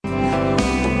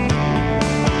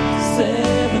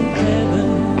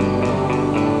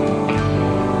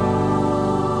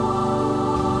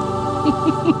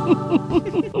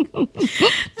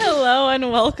and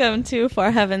welcome to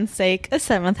For Heaven's Sake, a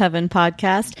Seventh Heaven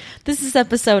podcast. This is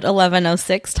episode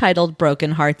 1106, titled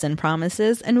Broken Hearts and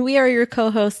Promises, and we are your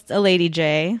co-hosts, a Lady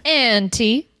J. And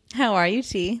T. How are you,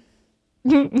 T?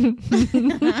 I'm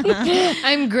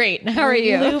great. How are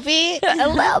you? Loopy? A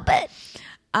little bit.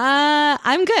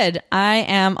 I'm good. I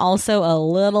am also a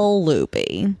little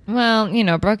loopy. Well, you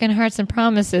know, Broken Hearts and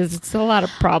Promises, it's a lot of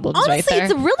problems. Honestly, right there.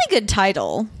 it's a really good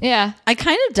title. Yeah. I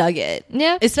kind of dug it.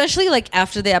 Yeah. Especially like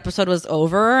after the episode was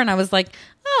over and I was like,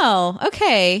 oh,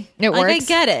 okay. It like, works. I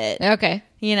get it. Okay.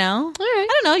 You know? All right.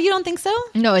 I don't know. You don't think so?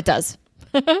 No, it does.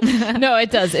 No,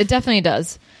 it does. It definitely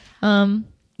does.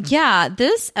 Yeah,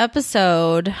 this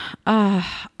episode, I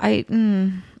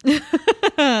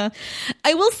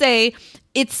will say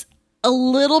it's a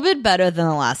little bit better than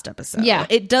the last episode. Yeah.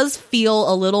 It does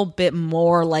feel a little bit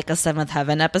more like a Seventh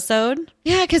Heaven episode.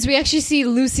 Yeah, because we actually see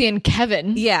Lucy and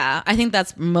Kevin. Yeah, I think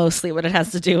that's mostly what it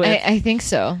has to do with. I think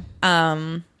so.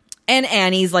 And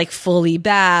Annie's like fully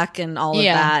back and all of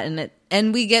Yeah. that,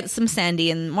 and we get some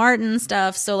Sandy and Martin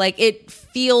stuff. So like it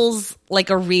feels like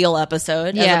a real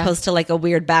episode as Yeah. opposed to like a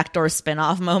weird backdoor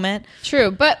spinoff moment. True.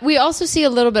 But we also see a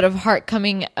little bit of heart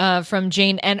coming from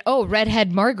Jane and,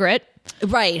 redhead Margaret.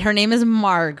 Right, her name is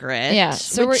Margaret. Yeah,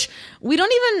 so which we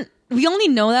only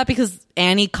know that because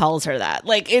Annie calls her that.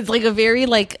 Like it's like a very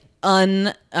like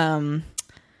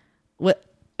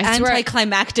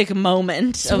anticlimactic moment.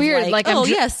 It's weird. Like, oh I'm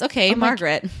yes, okay,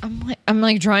 Margaret. I'm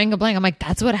like drawing a blank. I'm like,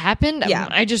 that's what happened? Yeah.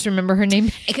 I just remember her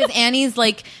name. Because Annie's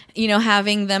like, you know,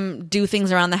 having them do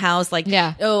things around the house, like,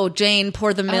 Yeah. oh, Jane,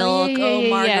 pour the milk. yeah,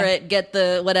 Margaret, get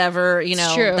the whatever. You know,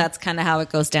 It's true. that's kind of how it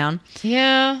goes down.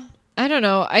 Yeah. I don't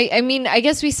know. I mean, I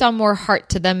guess we saw more heart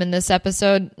to them in this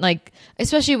episode, like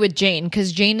especially with Jane,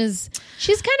 because she's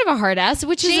kind of a hard ass,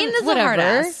 which Jane is is whatever. a hard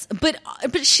ass, but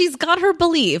she's got her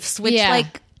beliefs, which Yeah.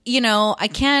 like, you know, I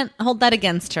can't hold that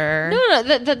against her. No,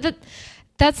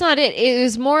 that's not it. It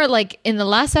was more like in the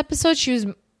last episode, she was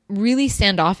really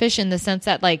standoffish in the sense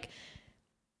that like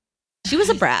She was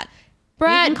a brat. You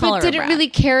can call but her a didn't brat. really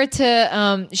care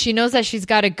to. She knows that she's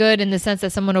got it good in the sense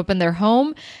that someone opened their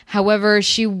home. However,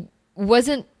 she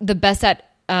wasn't the best at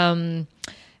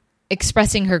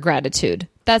expressing her gratitude.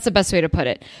 That's the best way to put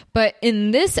it. But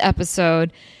in this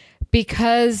episode,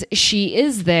 because she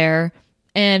is there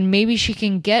and maybe she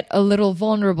can get a little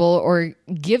vulnerable or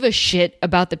give a shit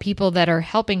about the people that are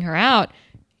helping her out,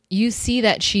 you see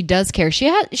that she does care.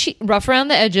 She rough around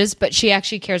the edges, but she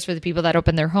actually cares for the people that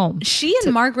open their home. She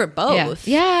and Margaret both.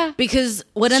 Yeah. Because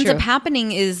what It's ends up true.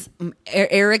 happening is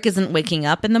Eric isn't waking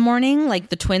up in the morning. Like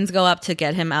the twins go up to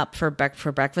get him up for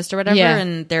breakfast or whatever. Yeah.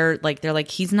 And they're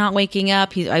like, he's not waking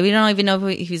up. We don't even know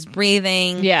if he's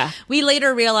breathing. Yeah. We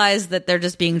later realize that they're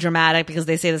just being dramatic because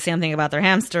they say the same thing about their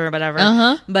hamster or whatever.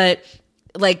 Uh-huh. But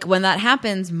like when that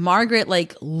happens, Margaret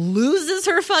like loses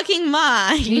her fucking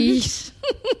mind.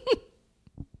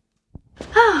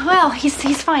 Oh, well,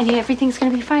 he's fine. Everything's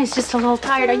going to be fine. He's just a little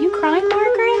tired. Are you crying,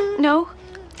 Margaret? No.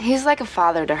 He's like a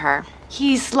father to her.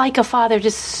 He's like a father to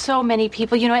so many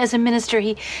people. You know, as a minister,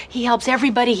 he helps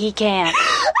everybody he can.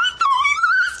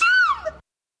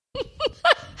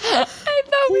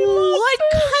 What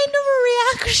kind of a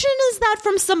reaction is that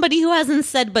from somebody who hasn't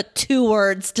said but 2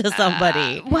 words to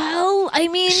somebody? Well, I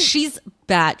mean, She's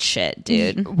batshit,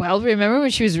 dude. well, remember when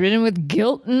she was ridden with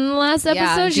guilt in the last episode?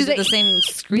 Yeah, she She's did like, the same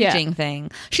screeching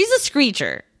thing. She's a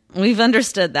screecher. We've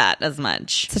understood that as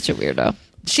much. such a weirdo.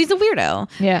 She's a weirdo.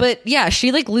 Yeah. But yeah,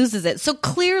 she like loses it. So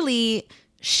clearly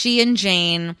she and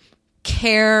Jane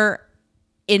care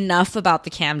enough about the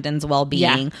Camdens' well-being.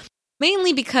 Yeah.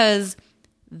 Mainly because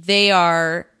they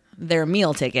are their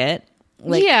meal ticket.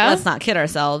 Like, Yeah. let's not kid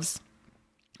ourselves.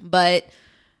 But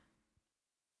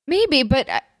Maybe, but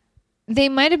they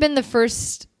might have been the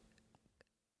first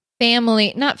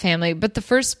not family, but the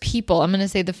first people, I'm going to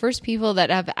say the first people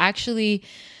that have actually,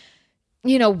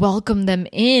 you know, welcomed them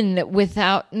in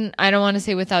without, I don't want to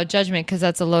say without judgment because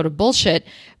that's a load of bullshit,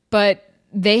 but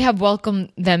they have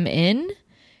welcomed them in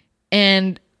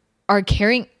and are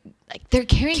caring. Like they're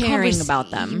caring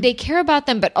about them. They care about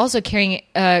them, but also carrying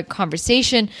a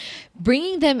conversation,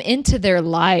 bringing them into their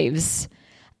lives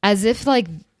as if like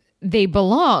they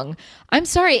belong. I'm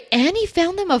sorry, Annie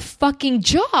found them a fucking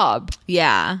job.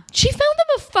 yeah. She found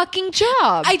them a fucking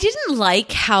job. I didn't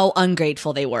like how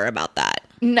ungrateful they were about that.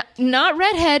 Not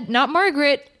redhead, not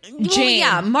Margaret. Jane. Well,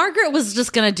 yeah, Margaret was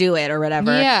just going to do it or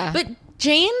whatever. Yeah. But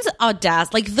Jane's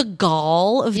audacity, like the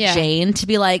gall of Yeah. Jane to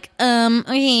be like,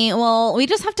 okay, well, we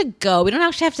just have to go. We don't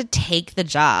actually have to take the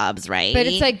jobs, right? But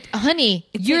it's like, honey,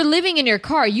 you're living in your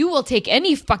car. You will take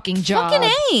any fucking job. fucking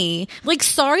A. Like,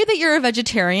 sorry that you're a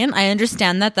vegetarian. I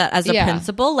understand that as a Yeah.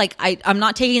 principle. Like, I'm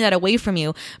not taking that away from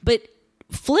you. But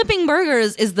flipping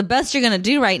burgers is the best you're gonna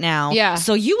do right now. Yeah.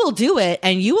 So you will do it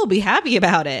and you will be happy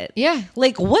about it. Yeah.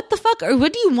 Like, what the fuck? Or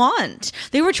what do you want?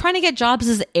 They were trying to get jobs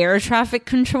as air traffic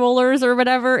controllers or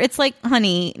whatever. It's like,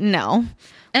 honey, no.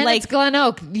 And like it's Glen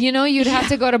Oak. You know, you'd have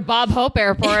to go to Bob Hope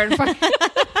Airport. And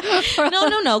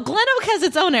no. Glen Oak has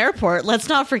its own airport. Let's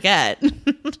not forget.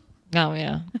 Oh,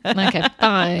 yeah. Okay,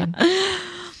 fine.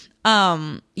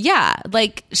 Yeah,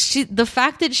 like the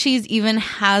fact that she's even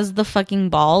has the fucking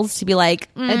balls to be like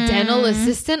A dental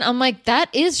assistant? I'm like,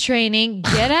 that is training.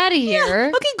 Get out of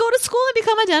here. okay, go to school and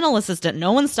become a dental assistant.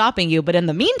 No one's stopping you. But in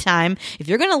the meantime, if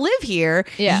you're gonna live here,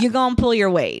 you're gonna pull your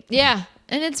weight. Yeah.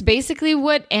 And it's basically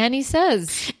what Annie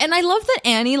says. And I love that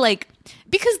Annie, like,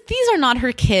 because these are not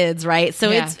her kids, right? So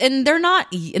they're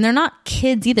not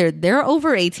kids either. They're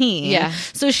over 18. Yeah.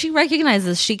 So she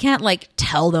recognizes she can't like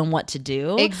tell them what to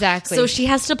do. Exactly. So she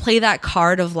has to play that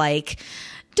card of like,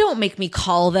 don't make me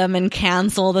call them and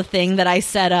cancel the thing that I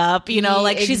set up. You know,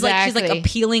 like she's like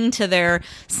appealing to their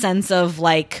sense of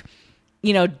like,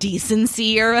 you know,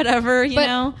 decency or whatever, you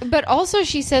know? But also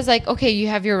she says like, okay, you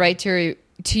have your right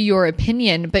to your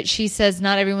opinion, but she says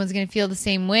not everyone's going to feel the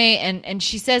same way. And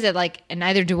she says it like, and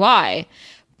neither do I,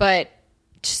 but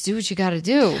just do what you got to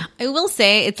do. I will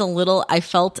say it's a little,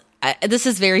 this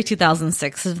is very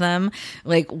 2006 of them.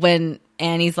 Like when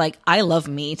Annie's like, I love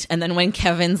meat. And then when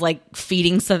Kevin's like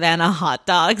feeding Savannah hot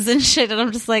dogs and shit. And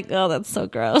I'm just like, oh, that's so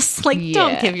gross. Like,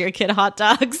 don't give your kid hot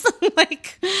dogs.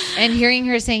 Like, and hearing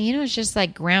her saying, you know, it's just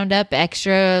like ground up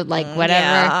extra, like whatever.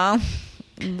 Yeah.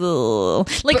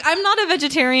 Like, I'm not a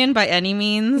vegetarian by any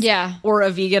means, or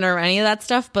a vegan or any of that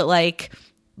stuff, but like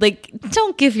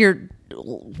don't give your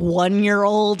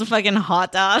 1-year-old fucking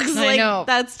hot dogs. I know.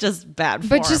 That's just bad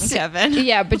form, Kevin.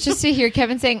 Yeah, but just to hear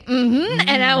Kevin saying,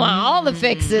 and I want all the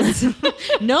fixins.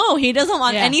 No, he doesn't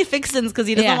want any fixins because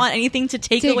he doesn't want anything to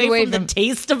take away from the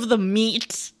taste of the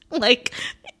meat. Like,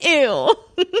 ew.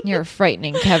 You're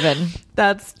frightening, Kevin.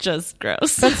 That's just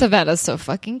gross. But Savannah's so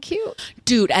fucking cute.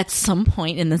 Dude, at some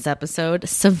point in this episode,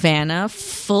 Savannah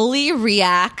fully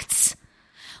reacts.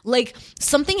 Like,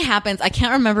 something happens. I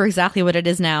can't remember exactly what it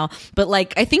is now, but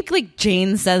like, I think like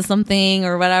Jane says something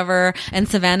or whatever, and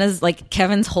Savannah's like,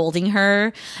 Kevin's holding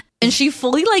her, and she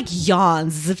fully like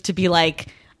yawns as if to be like,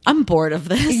 I'm bored of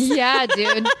this. Yeah,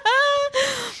 dude.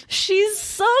 She's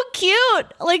so cute.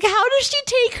 Like, how does she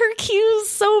take her cues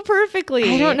so perfectly?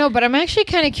 I don't know, but I'm actually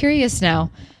kind of curious now.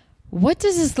 What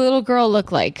does this little girl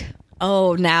look like?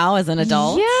 Oh, now as an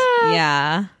adult? Yeah.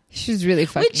 Yeah. She's really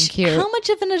fucking cute. How much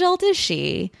of an adult is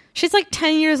she? She's like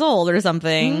 10 years old or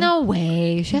something. No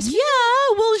way. Yeah,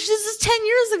 well, this is 10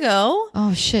 years ago.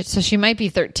 Oh, shit. So she might be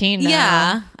 13 now.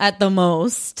 Yeah, at the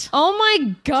most. Oh,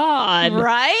 my God.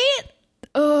 Right?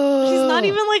 Oh. She's not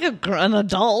even like an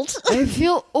adult. I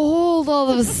feel old all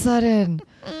of a sudden.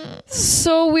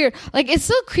 So weird. Like, it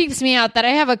still creeps me out that I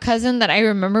have a cousin that I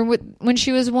remember when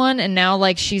she was 1 and now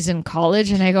like she's in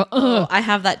college and I go, ugh. Oh, I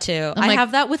have that too. I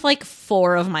have that with like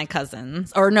 4 of my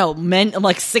cousins, or no,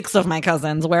 like 6 of my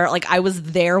cousins, where like I was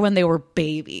there when they were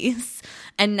babies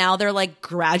and now they're like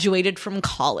graduated from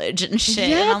college and shit.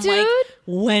 Yeah, and I'm dude. like,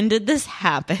 when did this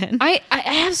happen? I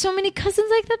have so many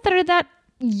cousins like that are that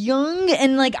young,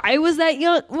 and like I was that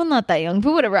young, well, not that young,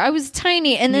 but whatever, I was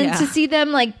tiny, and then to see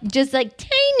them like just like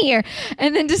tinier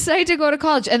and then decide to go to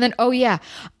college, and then, oh yeah,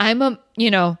 I'm a,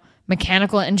 you know,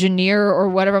 mechanical engineer or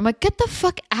whatever. I'm like, get the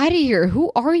fuck out of here.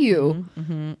 Who are you?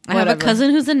 Mm-hmm. I have a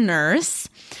cousin who's a nurse.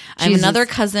 I have another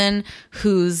cousin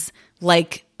who's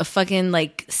like a fucking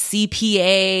like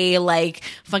CPA, like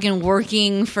fucking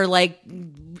working for like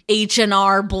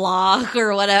H&R Block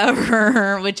or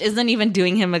whatever, which isn't even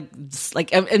doing him a,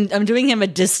 like, I'm doing him a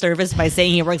disservice by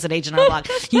saying he works at H&R Block.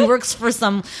 He works for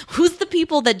who's the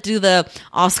people that do the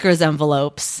Oscars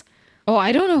envelopes? Oh,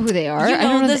 I don't know who they are. You know, I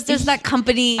don't know. There's that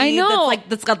company. I know.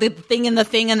 That's got the thing and the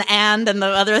thing and the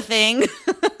other thing.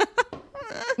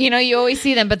 You know, you always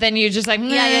see them, but then you're just like,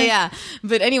 meh. Yeah.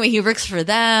 But anyway, he works for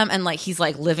them, and like he's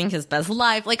like living his best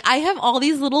life. Like, I have all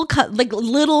these little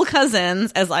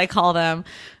cousins, as I call them,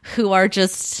 who are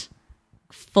just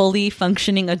fully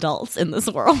functioning adults in this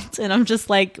world, and I'm just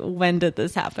like, when did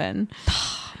this happen?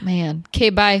 Man. Okay,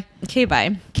 bye.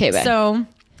 So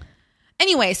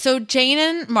anyway, so Jane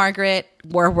and Margaret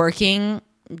were working.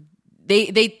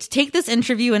 They take this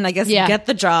interview and I guess get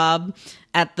the job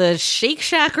at the Shake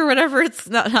Shack or whatever. It's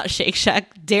not Shake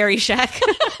Shack, Dairy Shack.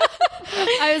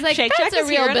 I was like, Shake that's Shack a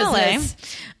real business.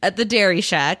 At the Dairy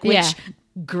Shack, which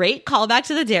great callback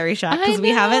to the Dairy Shack, because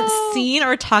we haven't seen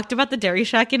or talked about the Dairy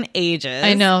Shack in ages.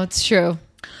 I know, it's true.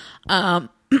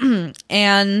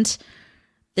 And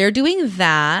they're doing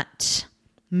that.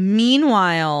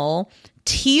 Meanwhile,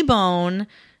 T-Bone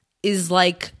is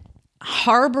like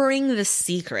harboring the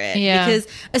secret. Yeah. Because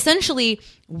essentially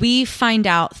we find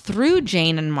out through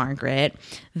Jane and Margaret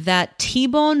that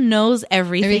T-Bone knows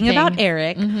everything about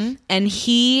Eric, and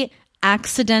he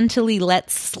accidentally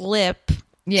lets slip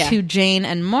to Jane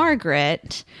and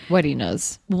Margaret what he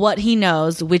knows,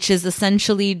 which is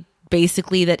essentially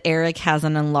basically that Eric has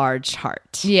an enlarged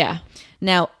heart. Yeah.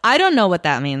 Now, I don't know what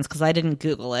that means because I didn't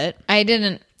Google it. I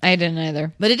didn't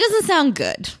either. But it doesn't sound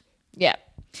good. Yeah.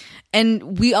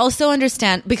 And we also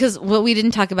understand, because what we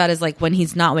didn't talk about is like when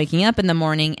he's not waking up in the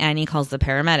morning, Annie calls the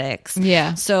paramedics.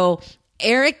 Yeah. So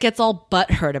Eric gets all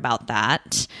butthurt about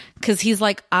that because he's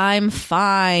like, I'm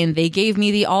fine. They gave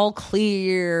me the all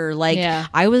clear. Like,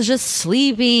 I was just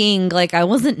sleeping. Like, I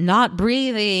wasn't not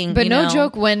breathing. But no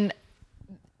joke, when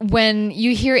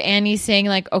you hear Annie saying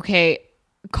like, okay,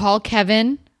 call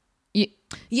Kevin.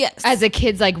 Yes. As a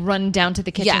kid's like run down to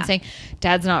the kitchen saying,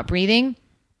 Dad's not breathing.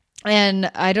 And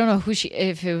I don't know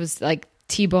if it was like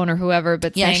T-Bone or whoever,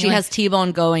 but saying, she has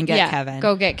T-Bone go and get Kevin.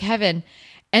 Go get Kevin.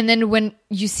 And then when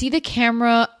you see the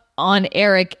camera on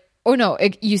Eric,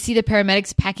 you see the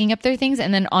paramedics packing up their things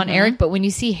and then on Eric, but when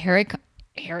you see Eric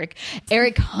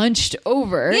hunched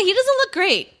over. Yeah, he doesn't look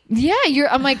great. Yeah,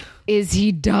 I'm like, is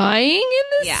he dying in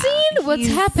this scene? What's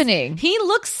happening? He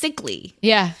looks sickly.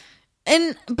 Yeah.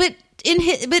 But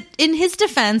in his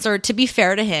defense, or to be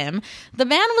fair to him, the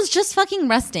man was just fucking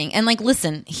resting. And like,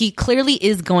 listen, he clearly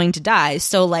is going to die.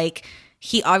 So like,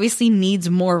 he obviously needs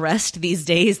more rest these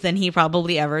days than he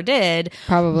probably ever did.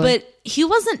 Probably. But he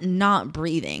wasn't not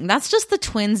breathing. That's just the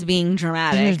twins being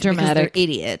dramatic. Because they're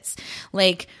idiots.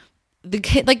 Like, the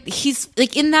kid, like, he's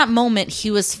like, in that moment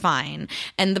he was fine,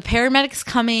 and the paramedics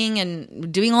coming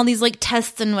and doing all these like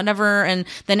tests and whatever, and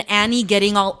then Annie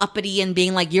getting all uppity and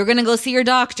being like, you're gonna go see your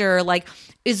doctor, like,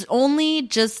 is only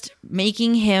just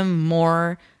making him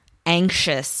more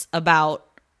anxious about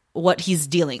what he's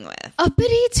dealing with.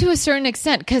 Uppity to a certain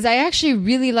extent, because I actually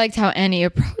really liked how Annie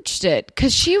approached it,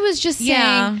 because she was just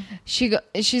saying,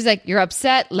 she's like, you're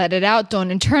upset, let it out, don't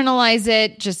internalize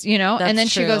it, just, and then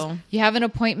she goes, you have an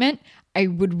appointment, I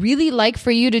would really like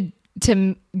for you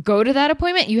to go to that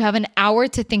appointment, you have an hour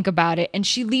to think about it, and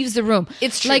she leaves the room.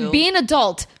 It's true. Like, be an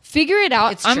adult, figure it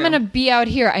out. I'm gonna be out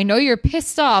here, I know you're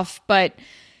pissed off, but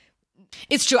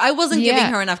it's true. I wasn't giving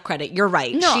her enough credit. You're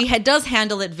right. No. She does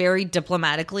handle it very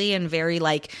diplomatically and very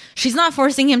like, she's not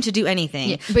forcing him to do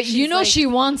anything. Yeah, but she's like, she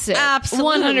wants it.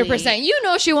 Absolutely.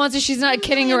 100%. She wants it. She's not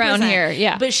kidding 100%. around here.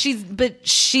 Yeah. But she's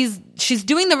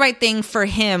doing the right thing for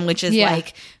him, which is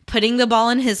like putting the ball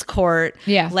in his court.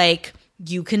 Yeah. Like,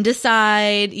 you can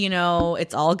decide,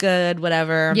 it's all good,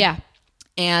 whatever. Yeah.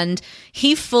 And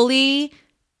he fully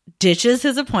ditches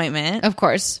his appointment. Of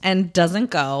course. And doesn't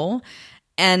go.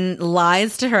 And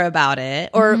lies to her about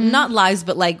it, or not lies,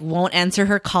 but like won't answer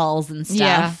her calls and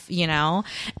stuff,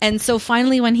 And so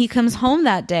finally, when he comes home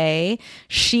that day,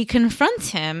 she confronts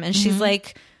him and she's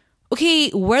like,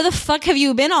 okay, where the fuck have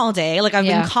you been all day? Like, I've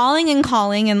been calling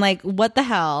and like, what the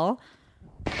hell?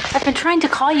 I've been trying to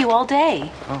call you all day.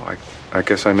 Oh, I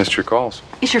guess I missed your calls.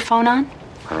 Is your phone on?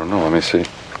 I don't know. Let me see.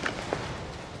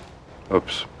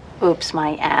 Oops. Oops,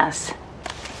 my ass.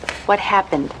 What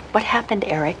happened? What happened,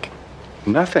 Eric?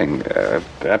 Nothing.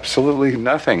 Absolutely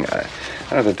nothing. I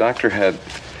don't know, the doctor had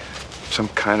some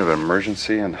kind of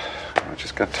emergency, and I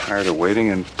just got tired of waiting,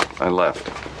 and I left.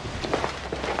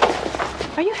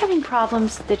 Are you having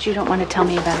problems that you don't want to tell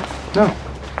me about? No.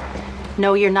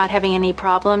 No, you're not having any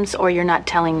problems, or you're not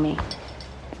telling me?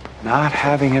 Not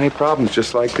having any problems,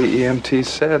 just like the EMT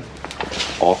said.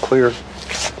 All clear.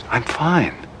 I'm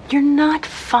fine. You're not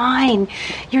fine.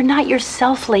 You're not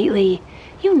yourself lately.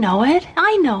 You know it.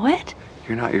 I know it.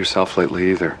 You're not yourself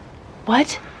lately either.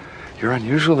 What? You're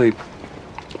unusually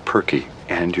perky,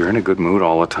 and you're in a good mood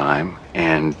all the time,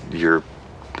 and you're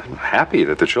happy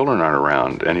that the children aren't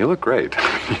around, and you look great.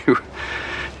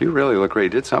 You really look great.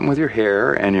 You did something with your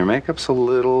hair, and your makeup's a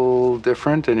little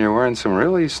different, and you're wearing some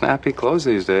really snappy clothes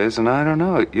these days, and I don't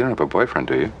know. You don't have a boyfriend,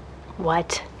 do you?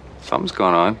 What? Something's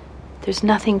going on. There's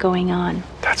nothing going on.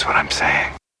 That's what I'm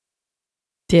saying.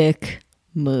 Dick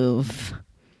move.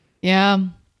 Yeah.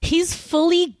 He's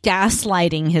fully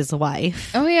gaslighting his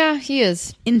wife. Oh, yeah, he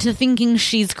is. Into thinking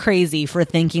she's crazy for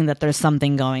thinking that there's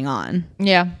something going on.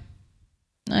 Yeah.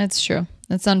 That's true.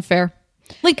 That's unfair.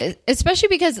 Like, especially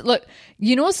because, look,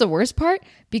 you know what's the worst part?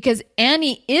 Because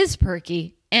Annie is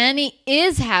perky. Annie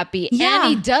is happy. Yeah.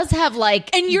 Annie does have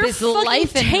and you're this fucking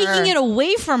life in taking her. it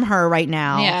away from her right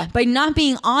now. Yeah. By not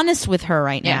being honest with her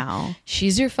right now.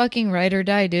 She's your fucking ride or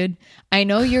die, dude. I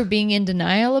know you're being in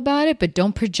denial about it, but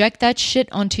don't project that shit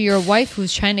onto your wife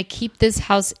who's trying to keep this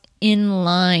house in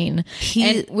line,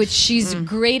 which she's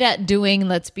great at doing.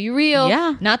 Let's be real.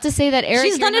 Yeah. Not to say that Eric,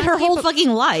 She's done it her whole fucking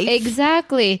life.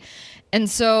 Exactly. And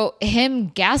so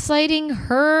him gaslighting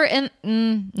her, and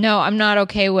no, I'm not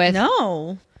okay with.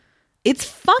 No, it's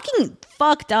fucking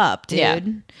fucked up, dude. Yeah.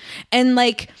 And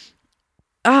like,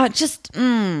 just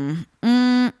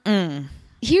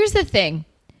Here's the thing.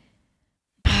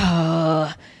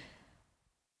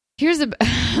 Here's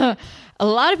a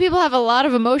lot of people have a lot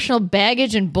of emotional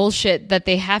baggage and bullshit that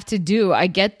they have to do. I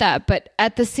get that. But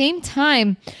at the same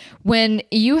time, when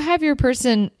you have your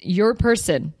person,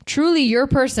 truly your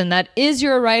person, that is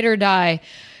your ride or die,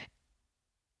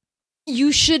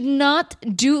 you should not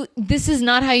do, this is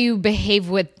not how you behave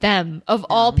with them. Of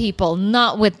all people,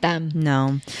 not with them.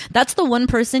 no. That's the one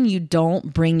person you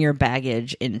don't bring your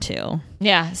baggage into.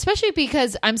 Yeah, especially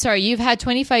because, I'm sorry, you've had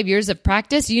 25 years of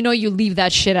practice. You know you leave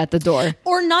that shit at the door.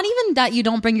 Or not even that you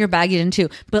don't bring your baggage into,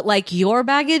 but like your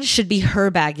baggage should be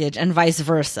her baggage and vice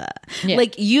versa. Yeah.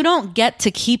 Like you don't get to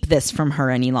keep this from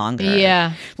her any longer.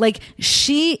 Yeah. Like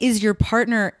she is your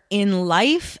partner in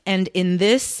life and in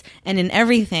this and in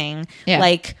everything. Yeah.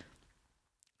 Like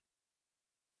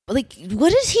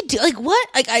what does he do? Like what?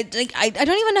 I don't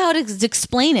even know how to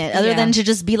explain it other than to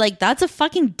just be like, that's a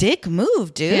fucking dick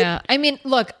move, dude. Yeah. I mean,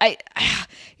 look,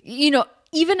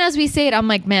 even as we say it, I'm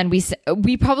like, man,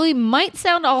 we probably might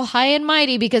sound all high and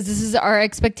mighty because this is our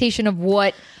expectation of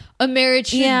what a marriage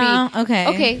should be.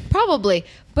 Okay, probably.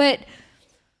 But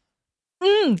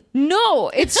no,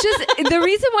 it's just the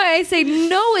reason why I say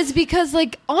no is because,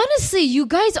 like, honestly, you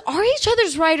guys are each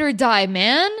other's ride or die,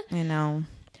 man. I know.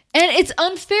 And it's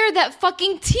unfair that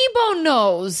fucking T-Bone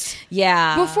knows.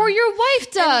 Yeah. Before your wife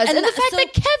does. And the fact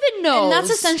that Kevin knows. And that's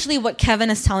essentially what Kevin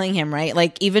is telling him, right?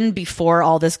 Like, even before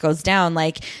all this goes down,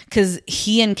 like, because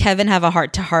he and Kevin have a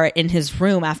heart-to-heart in his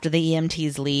room after the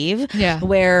EMTs leave. Yeah.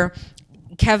 Where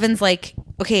Kevin's like,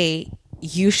 okay,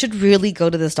 you should really go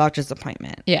to this doctor's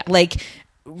appointment. Yeah. Like,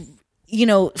 you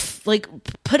know, like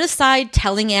put aside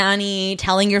telling Annie,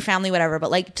 telling your family, whatever, but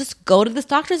like just go to this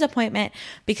doctor's appointment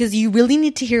because you really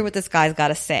need to hear what this guy's got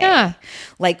to say. Yeah.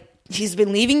 Like he's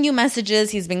been leaving you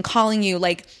messages, he's been calling you,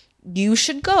 like you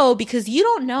should go because you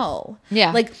don't know.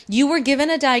 Yeah. Like you were given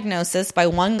a diagnosis by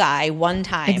one guy one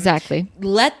time. Exactly.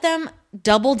 Let them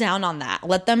double down on that.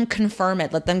 Let them confirm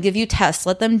it. Let them give you tests.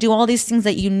 Let them do all these things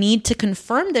that you need to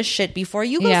confirm this shit before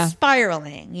you go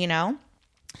spiraling, you know?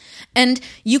 And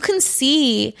you can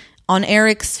see on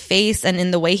Eric's face and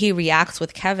in the way he reacts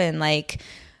with Kevin, like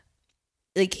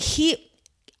I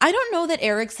don't know that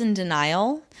Eric's in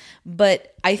denial,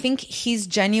 but I think he's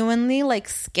genuinely like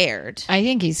scared. I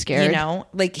think he's scared. You know,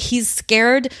 like he's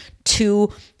scared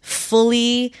to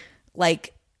fully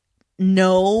like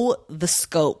know the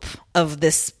scope of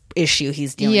this issue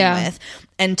he's dealing with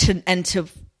and to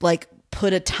like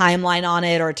put a timeline on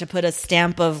it or to put a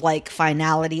stamp of like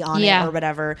finality on it or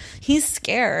whatever. He's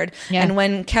scared. And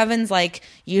when Kevin's like,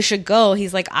 you should go,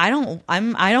 he's like, I don't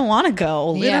want to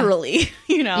go, literally.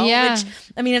 You know? Which,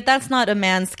 I mean, if that's not a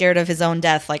man scared of his own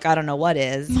death, like I don't know what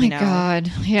is. My God.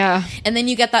 Yeah. And then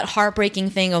you get that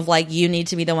heartbreaking thing of like, you need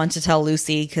to be the one to tell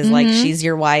Lucy because like she's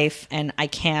your wife and I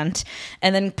can't.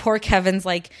 And then poor Kevin's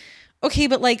like, okay,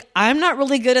 but like I'm not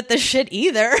really good at this shit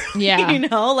either. Yeah. You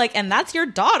know, like, and that's your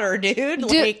daughter, dude.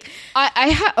 Like I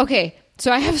have okay,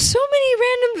 so I have so many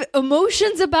random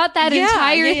emotions about that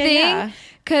entire thing.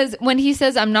 Because when he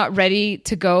says I'm not ready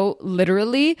to go,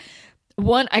 literally,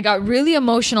 one, I got really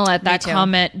emotional at that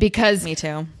comment because me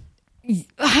too.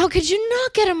 How could you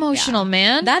not get emotional,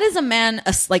 man? That is a man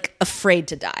like afraid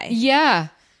to die. Yeah.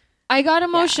 I got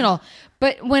emotional.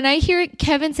 But when I hear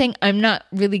Kevin saying I'm not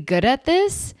really good at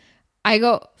this, I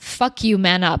go, fuck you,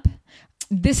 man up.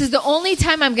 This is the only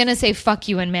time I'm going to say fuck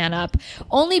you and man up.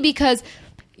 Only because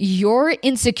your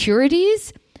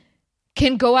insecurities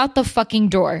can go out the fucking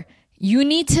door. You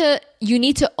need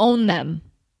to own them.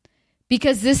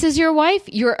 Because this is your wife.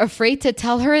 You're afraid to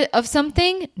tell her of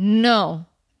something? No.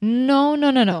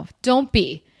 Don't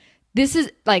be. This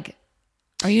is like,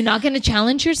 are you not going to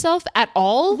challenge yourself at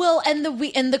all? Well, and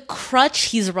the crutch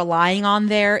he's relying on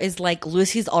there is like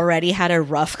Lucy's already had a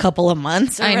rough couple of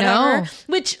months or whatever. Know.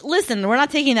 Which, listen, we're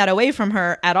not taking that away from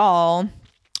her at all.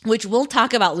 Which we'll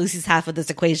talk about Lucy's half of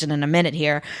this equation in a minute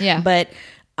here. Yeah. But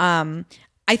I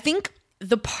think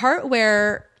the part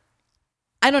where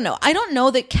I don't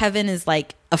know that Kevin is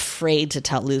like afraid to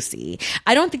tell Lucy.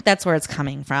 I don't think that's where it's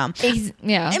coming from.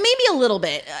 Yeah. And maybe a little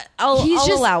bit. I'll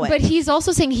allow it. But he's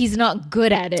also saying he's not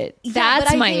good at it.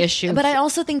 That's my issue. But I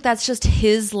also think that's just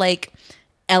his like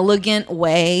elegant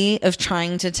way of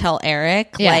trying to tell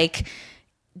Eric, like,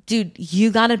 dude,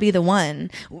 you gotta be the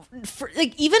one.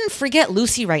 Even forget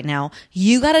Lucy right now.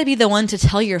 You gotta be the one to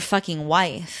tell your fucking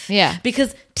wife. Yeah.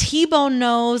 Because T-Bone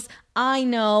knows, I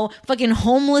know, fucking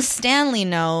homeless Stanley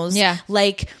knows. Yeah.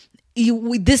 Like,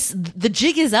 the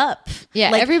jig is up.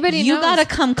 Yeah, like, everybody you knows. gotta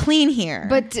come clean here.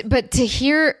 But to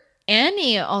hear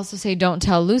Annie also say, "Don't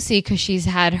tell Lucy," because she's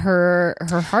had her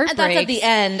heartbreak. That's at the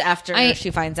end after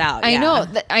she finds out. I yeah. know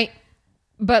that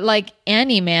but like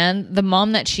Annie, man, the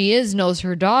mom that she is knows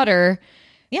her daughter.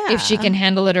 Yeah. If she can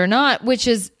handle it or not, which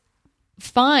is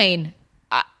fine.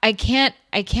 I can't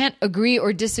agree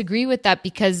or disagree with that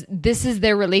because this is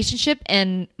their relationship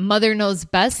and mother knows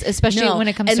best, especially when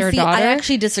it comes to her daughter. I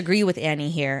actually disagree with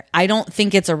Annie here. I don't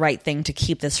think it's a right thing to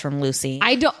keep this from Lucy.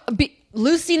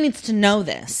 Lucy needs to know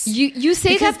this. You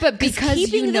say that, but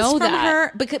because you know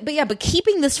that. But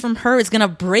keeping this from her is going to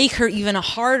break her even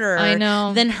harder. I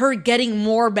know. Than her getting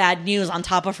more bad news on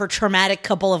top of her traumatic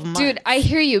couple of months. Dude, I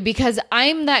hear you because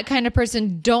I'm that kind of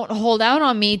person. Don't hold out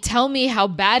on me. Tell me how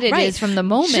bad it is from the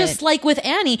moment. Just like with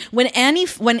Annie,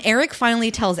 when Eric finally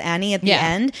tells Annie at the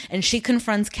end and she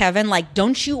confronts Kevin, like,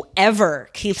 don't you ever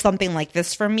keep something like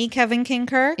this from me, Kevin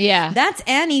Kinker? Yeah. That's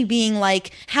Annie being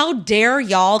like, how dare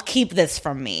y'all keep this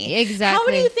from me? Exactly. How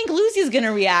do you think Lucy's going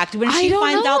to react when she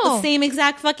finds out the same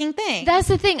exact fucking thing? That's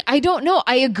the thing. I don't know.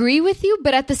 I agree with you,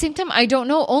 but at the same time, I don't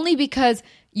know only because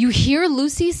you hear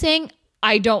Lucy saying,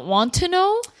 I don't want to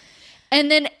know. And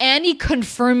then Annie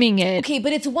confirming it. Okay,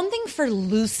 but it's one thing for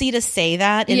Lucy to say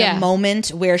that in a moment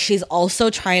where she's also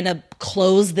trying to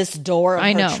close this door of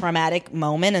her traumatic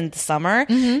moment in the summer.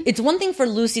 Mm-hmm. It's one thing for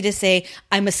Lucy to say,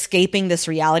 I'm escaping this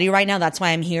reality right now. That's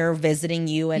why I'm here visiting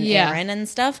you and Aaron and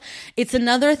stuff. It's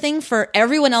another thing for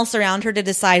everyone else around her to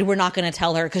decide we're not going to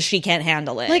tell her because she can't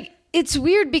handle it. Like, it's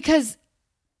weird because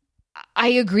I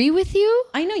agree with you.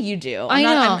 I know you do.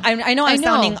 I know I'm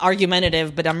sounding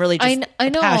argumentative, but I'm really just I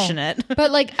know. passionate.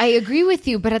 But like, I agree with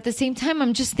you. But at the same time,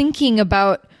 I'm just thinking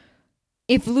about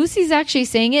if Lucy's actually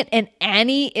saying it and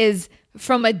Annie is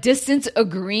from a distance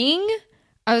agreeing.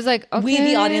 I was like, okay. We,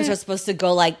 the audience, are supposed to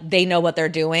go like they know what they're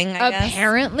doing.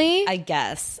 Apparently, I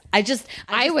guess.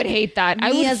 I would hate that.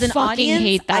 I would as an fucking audience,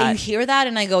 hate that. I hear that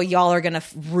and I go, y'all are gonna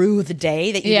rue the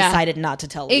day that you decided not to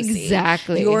tell Lucy.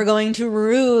 Exactly. You're going to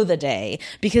rue the day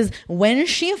because when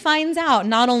she finds out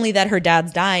not only that her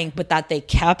dad's dying, but that they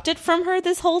kept it from her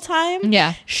this whole time.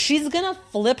 Yeah, she's gonna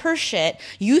flip her shit.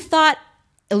 You thought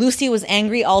Lucy was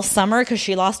angry all summer because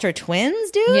she lost her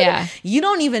twins, dude? Yeah. You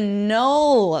don't even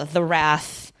know the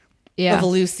wrath of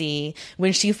Lucy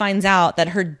when she finds out that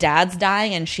her dad's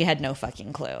dying and she had no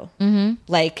fucking clue. Mm-hmm.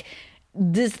 Like,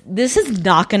 this is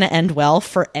not going to end well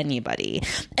for anybody.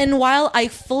 And while I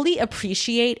fully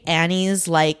appreciate Annie's,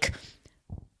 like,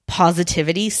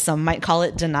 positivity, some might call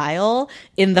it denial,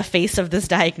 in the face of this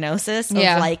diagnosis of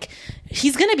like,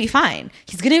 he's gonna be fine.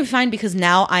 He's gonna be fine because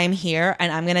now I'm here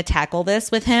and I'm gonna tackle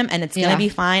this with him and it's gonna be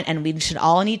fine, and we should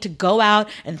all need to go out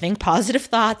and think positive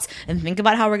thoughts and think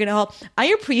about how we're gonna help. I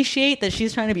appreciate that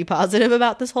she's trying to be positive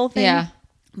about this whole thing. Yeah.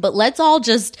 But let's all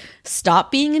just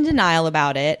stop being in denial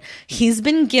about it. He's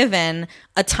been given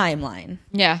a timeline.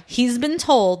 Yeah. He's been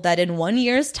told that in 1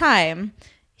 year's time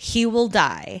he will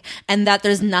die, and that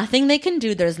there's nothing they can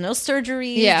do. There's no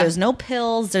surgery. There's no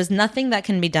pills. There's nothing that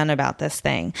can be done about this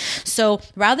thing. So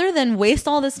rather than waste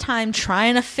all this time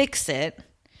trying to fix it,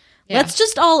 let's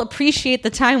just all appreciate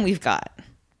the time we've got.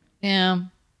 Yeah.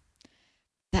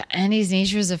 Annie's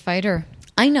nature is a fighter.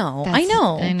 I know.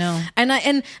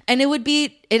 And it would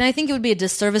be, and I think it would be a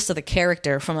disservice to the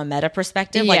character from a meta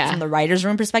perspective, like from the writer's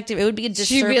room perspective. It would be a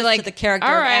disservice to the character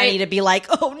of Annie to be like,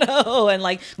 oh no, and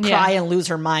like cry and lose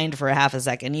her mind for a half a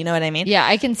second. You know what I mean? Yeah,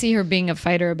 I can see her being a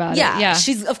fighter about it. Yeah,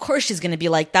 of course she's going to be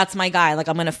like, that's my guy. Like,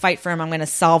 I'm going to fight for him. I'm going to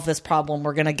solve this problem.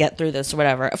 We're going to get through this or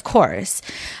whatever. Of course.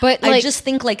 But I just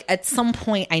think like at some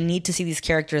point I need to see these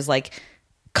characters like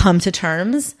come to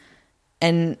terms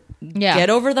and get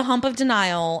over the hump of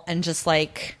denial and just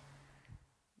like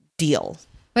deal.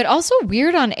 But also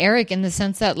weird on Eric in the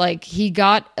sense that like he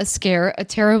got a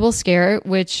terrible scare,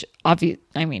 which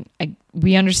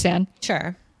we understand.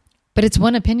 Sure. But it's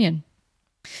one opinion.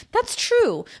 That's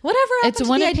true. Whatever happened to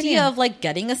the idea of like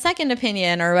getting a second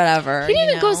opinion or whatever. He didn't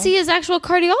even go see his actual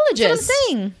cardiologist. That's what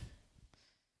I'm saying.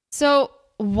 So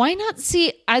why not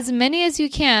see as many as you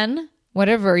can,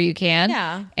 whatever you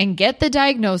can, and get the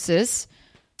diagnosis.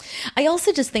 I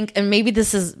also just think, and maybe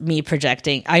this is me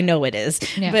projecting, I know it is,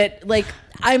 but like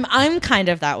I'm kind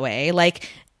of that way. Like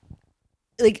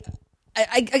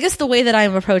I guess the way that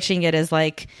I'm approaching it is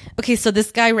like, okay, so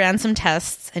this guy ran some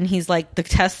tests and he's like, the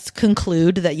tests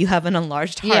conclude that you have an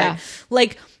enlarged heart. Yeah.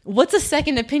 Like, what's a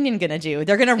second opinion gonna do?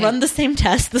 They're gonna run the same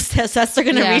test. The tests are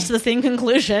gonna reach the same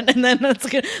conclusion, and then that's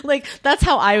good. Like, that's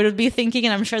how I would be thinking,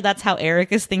 and I'm sure that's how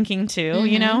Eric is thinking too.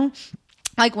 You know,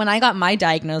 like when I got my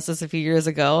diagnosis a few years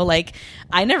ago, like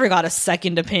I never got a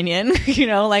second opinion. You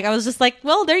know, like I was just like,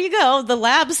 well, there you go. The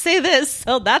labs say this,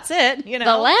 so that's it. You know,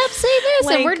 The labs say this,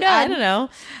 like, and we're done. I don't know.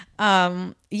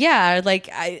 Yeah, like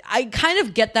I kind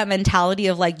of get that mentality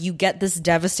of like you get this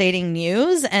devastating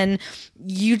news and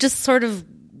you just sort of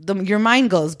your mind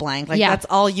goes blank. Like that's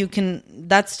all you can.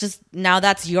 That's just now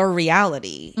that's your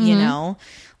reality. You know,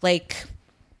 like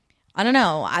I don't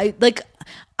know.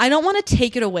 I don't want to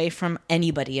take it away from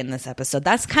anybody in this episode.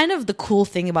 That's kind of the cool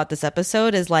thing about this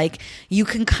episode is like you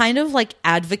can kind of like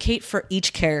advocate for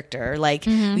each character. Like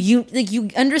you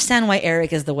understand why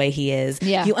Eric is the way he is.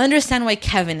 Yeah. You understand why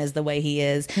Kevin is the way he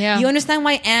is. Yeah. You understand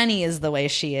why Annie is the way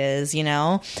she is, you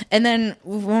know? And then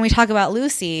when we talk about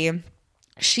Lucy,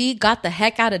 she got the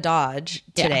heck out of Dodge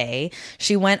today.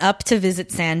 She went up to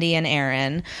visit Sandy and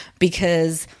Aaron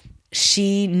because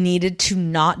she needed to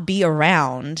not be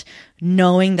around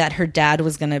knowing that her dad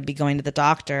was going to be going to the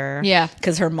doctor. Yeah.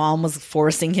 Because her mom was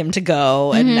forcing him to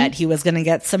go and that he was going to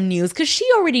get some news. Because she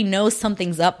already knows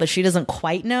something's up, but she doesn't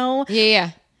quite know.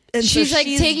 Yeah. And she's so like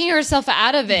taking herself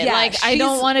out of it. Yeah, like, I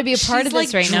don't want to be a part of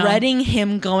this right now. dreading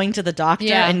him going to the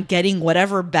doctor and getting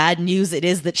whatever bad news it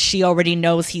is that she already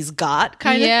knows he's got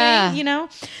kind of thing, you know?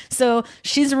 So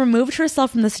she's removed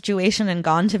herself from the situation and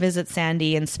gone to visit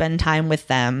Sandy and spend time with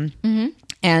them.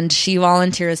 And she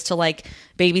volunteers to like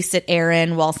babysit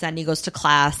Aaron while Sandy goes to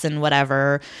class and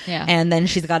whatever. Yeah. And then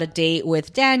she's got a date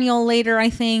with Daniel later,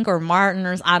 I think, or Martin,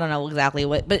 or I don't know exactly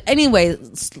what. But anyway,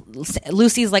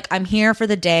 Lucy's like, I'm here for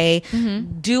the day.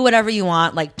 Do whatever you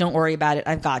want. Like, don't worry about it.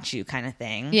 I've got you kind of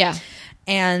thing. Yeah.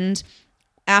 And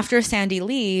after Sandy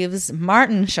leaves,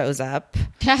 Martin shows up.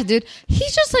 Yeah, dude. He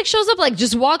just like shows up, like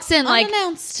just walks in like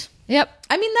Unannounced. Yep.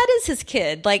 I mean, that is his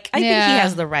kid. Like, I think he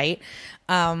has the right.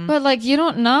 But like you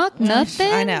don't knock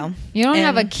nothing. I know. You don't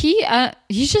have a key.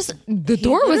 He's just the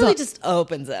door was really up. just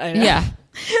opens it. I know. Yeah.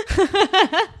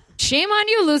 Shame on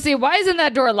you, Lucy. Why isn't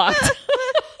that door locked?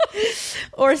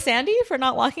 Or Sandy for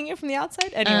not locking it from the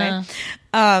outside.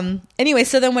 Anyway,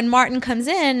 so then when Martin comes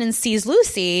in and sees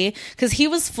Lucy, because he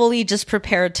was fully just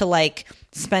prepared to like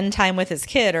spend time with his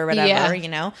kid or whatever, you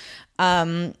know,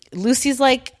 Lucy's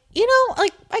like, you know,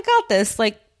 like I got this.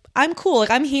 Like, I'm cool.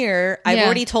 Like, I'm here. I've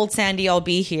already told Sandy I'll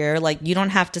be here. Like, you don't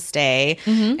have to stay.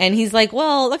 And he's like,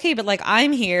 well, okay, but like,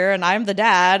 I'm here and I'm the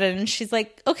dad. And she's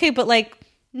like, okay, but like,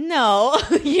 no,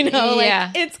 you know,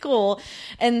 like, it's cool.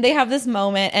 And they have this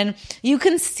moment and you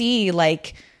can see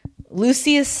like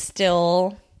Lucy is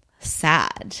still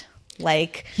sad.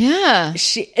 Like,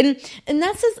 she, and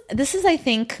this is, I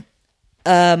think,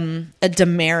 a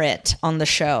demerit on the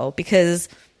show because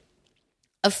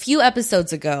a few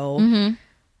episodes ago,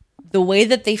 the way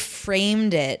that they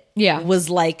framed it was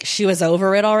like she was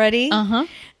over it already.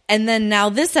 And then now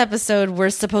this episode, we're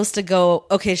supposed to go,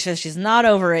 okay, so she's not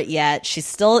over it yet. She's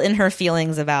still in her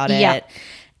feelings about it.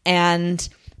 And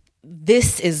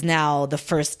this is now the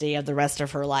first day of the rest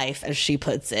of her life, as she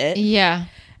puts it. Yeah.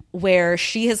 Where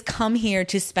she has come here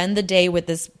to spend the day with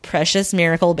this precious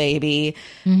miracle baby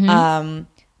to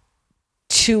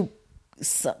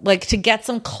get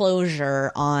some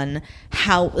closure on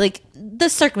how, like, the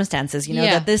circumstances, you know,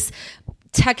 that this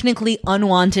technically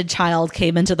unwanted child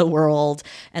came into the world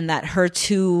and that her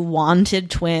two wanted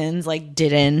twins like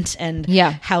didn't, and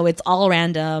how it's all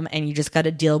random and you just got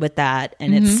to deal with that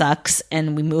and it sucks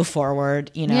and we move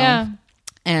forward, you know.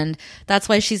 And that's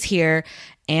why she's here,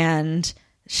 and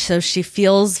so she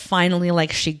feels finally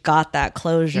like she got that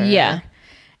closure.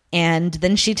 And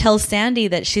then she tells Sandy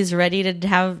that she's ready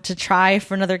to try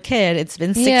for another kid. It's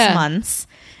been 6 months,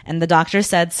 and the doctor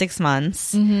said 6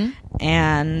 months.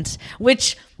 And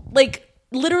which, like,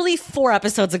 literally 4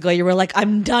 episodes ago, you were like,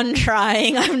 I'm done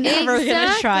trying. I'm never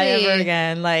going to try ever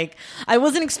again. Like, I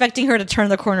wasn't expecting her to turn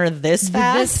the corner this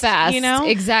fast. You know?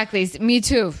 Exactly. Me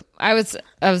too. I was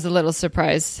a little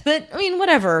surprised. But, I mean,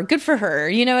 whatever. Good for her.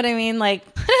 You know what I mean? Like,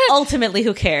 ultimately,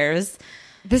 who cares?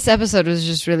 This episode was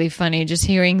just really funny. Just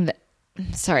hearing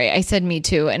sorry, I said me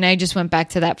too. And I just went back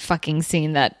to that fucking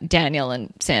scene that Daniel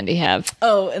and Sandy have.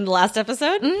 Oh, in the last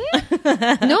episode?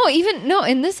 No,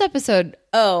 in this episode.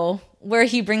 Oh, where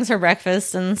he brings her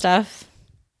breakfast and stuff.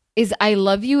 Is I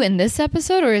love you in this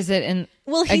episode, or is it in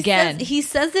he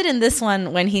says it in this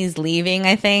one when he's leaving,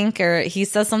 I think, or he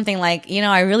sasays something like, you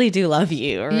know, I really do love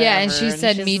you. Or and she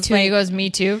said me too. Like, he goes, me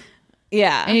too.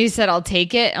 Yeah. And he said, I'll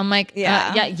take it. I'm like,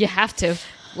 yeah, you have to.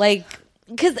 Like,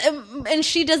 because, and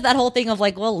she does that whole thing of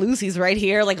like, well, Lucy's right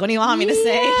here. Like, what do you want me to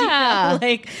say? Yeah.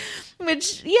 Like,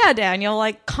 Which, yeah, Daniel,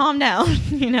 like, calm down,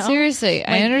 you know? Seriously,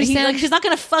 I understand. She's not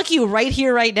going to fuck you right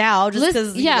here, right now, just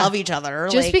because you yeah. love each other.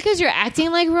 Just like, because you're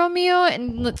acting like Romeo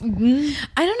and I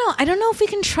don't know. I don't know if we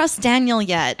can trust Daniel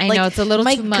yet. I know, it's a little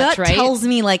too much, My gut right? tells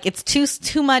me, like, it's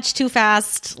too much, too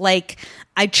fast. Like,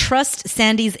 I trust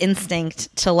Sandy's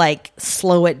instinct to, like,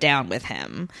 slow it down with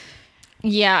him.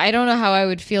 yeah, I don't know how I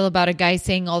would feel about a guy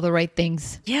saying all the right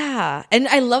things. Yeah. And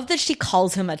I love that she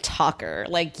calls him a talker.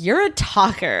 Like, you're a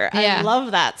talker. Yeah. I love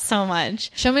that so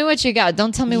much. Show me what you got.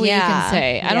 Don't tell me what you Yeah, can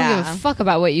say. I don't give yeah. a fuck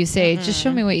about what you say. Just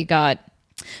show me what you got.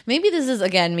 Maybe this is,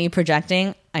 again, me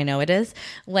projecting. I know it is.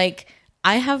 Like,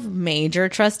 I have major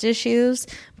trust issues,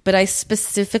 but I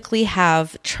specifically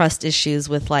have trust issues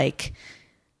with, like,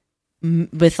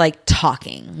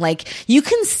 talking. Like, you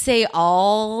can say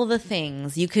all the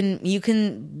things, you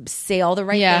can say all the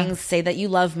right Yeah. things, say that you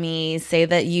love me, say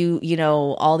that you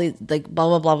know, all these, like, blah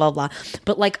blah blah blah blah,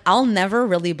 but, like, I'll never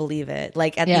really believe it.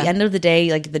 Like, at Yeah. the end of the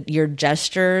day, like, your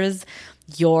gestures,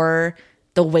 the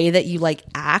way that you, like,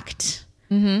 act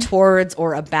towards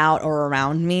or about or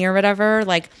around me or whatever,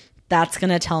 like, that's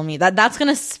gonna tell me that's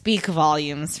gonna speak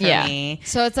volumes for me.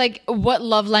 So it's like, what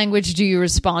love language do you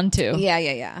respond to?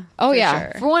 Yeah. Oh For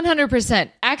yeah, sure. for 100%.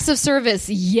 Acts of service,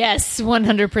 yes,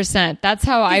 100%. That's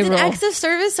how I Is it roll. acts of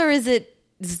service, or is it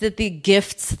the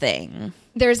gifts thing?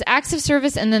 There's acts of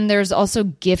service, and then there's also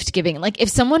gift giving. Like, if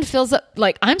someone fills up,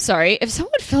 like, I'm sorry, if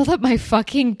someone filled up my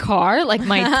fucking car, like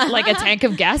my like a tank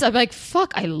of gas, I'd be like,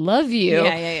 fuck, I love you.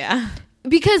 Yeah.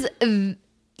 Because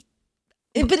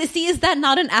But see, is that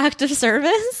not an act of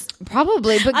service?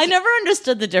 probably, but I never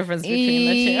understood the difference between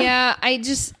the two. yeah,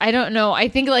 I don't know. I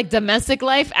think like domestic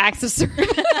life, acts of service.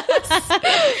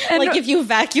 Like, if you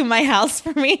vacuum my house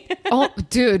for me, Oh,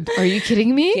 dude, are you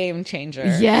kidding me? game changer.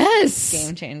 Yes,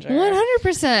 Game changer.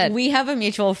 100%. We have a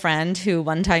mutual friend who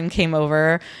one time came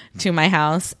over to my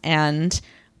house, and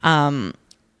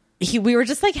we were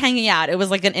just, like, hanging out. It was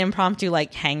like an impromptu,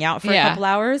 like, hangout for a Yeah. couple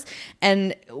hours,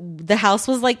 and the house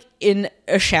was, like, in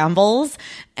a shambles,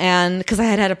 and because I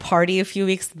had a party a few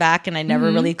weeks back and I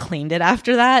never really cleaned it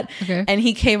after that. Okay. And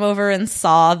he came over and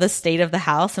saw the state of the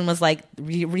house and was like,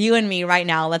 you and me right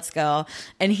now, let's go.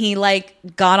 And he, like,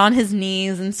 got on his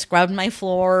knees and scrubbed my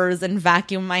floors and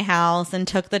vacuumed my house and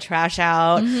took the trash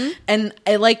out. And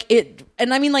I, like, it,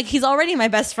 and I mean, like, he's already my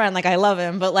best friend, like, I love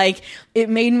him, but, like, it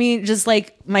made me just,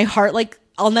 like, my heart, like,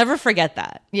 I'll never forget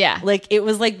that. Yeah. Like, it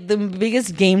was, like, the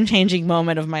biggest game-changing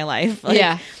moment of my life. Like,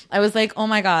 Yeah. I was like, oh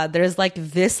my God, there's, like,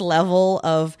 this level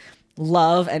of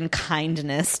love and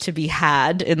kindness to be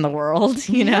had in the world,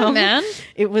 you know? man.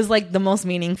 It was, like, the most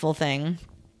meaningful thing.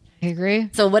 I agree.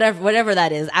 So whatever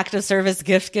that is, act of service,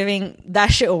 gift giving, that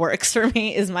shit works for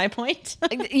me, is my point.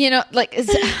 You know, like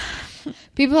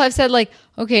people have said, like,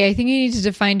 okay, I think you need to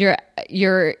define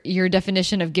your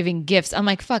definition of giving gifts. I'm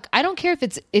like, fuck, I don't care if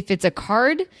it's a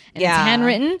card and it's Yeah.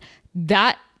 handwritten.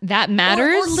 That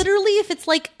matters. Or literally if it's,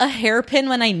 like, a hairpin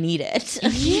when I need it.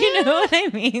 You know what I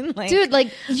mean? Like, Dude,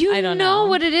 like, you I don't know know.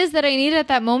 what it is that I need at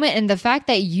that moment, and the fact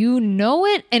that you know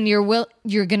it and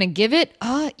you're gonna give it.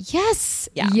 Yes,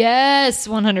 Yeah. yes,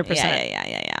 100%.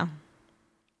 Yeah.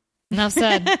 Enough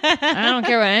said. I don't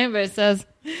care what anybody says.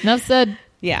 Enough said.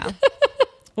 Yeah.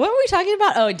 What were we talking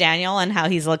about? Oh, Daniel and how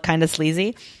he's, like, kind of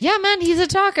sleazy. Yeah, man, he's a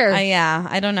talker. Yeah,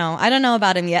 I don't know. I don't know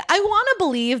about him yet. I want to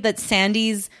believe that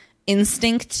Sandy's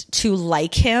instinct to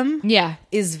like him Yeah.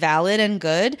 is valid and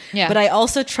good. Yeah. But I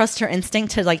also trust her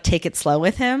instinct to, like, take it slow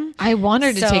with him. I want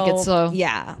her to take it slow.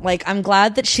 Yeah. Like, I'm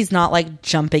glad that she's not, like,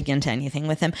 jumping into anything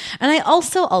with him. And I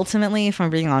also, ultimately, if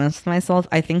I'm being honest with myself,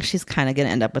 I think she's kind of going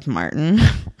to end up with Martin.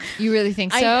 You really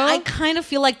think so? I kind of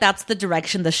feel like that's the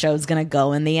direction the show's going to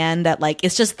go in the end. That, like,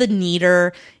 it's just the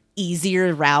neater,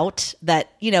 easier route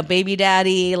that, you know, baby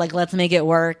daddy, like, let's make it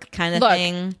work kind of Look,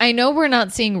 thing. I know we're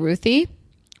not seeing Ruthie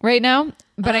right now,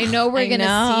 but I know we're gonna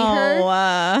see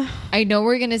her. I know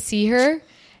we're gonna see her,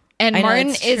 and I know, Martin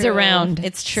it's is true. around.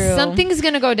 It's true. Something's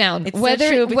gonna go down. It's so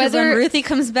true, because when Ruthie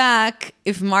comes back,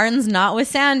 if Martin's not with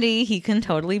Sandy, he can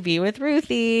totally be with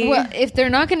Ruthie. well, if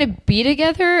they're not gonna be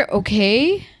together,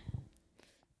 okay,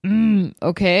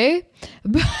 okay,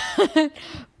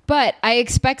 but I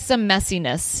expect some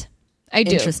messiness. I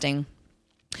do. Interesting.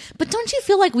 But don't you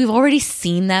feel like we've already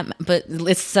seen that? But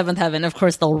it's Seventh Heaven. Of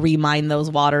course, they'll remine those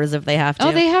waters if they have to.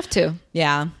 Oh, they have to.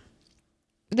 Yeah.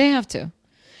 They have to.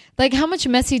 Like, how much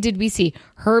messy did we see?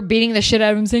 Her beating the shit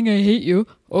out of him, saying, I hate you.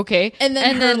 Okay. And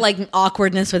then like,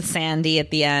 awkwardness with Sandy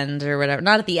at the end or whatever.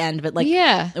 Not at the end, but, like,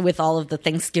 Yeah. with all of the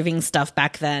Thanksgiving stuff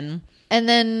back then. And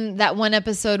then that one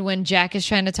episode when Jack is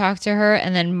trying to talk to her,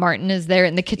 and then Martin is there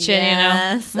in the kitchen,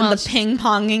 Yes. you know. And the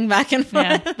ping-ponging back and forth.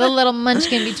 Yeah, the little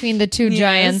munchkin between the two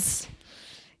giants.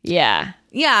 Yeah.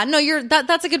 Yeah, no,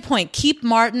 that's a good point. Keep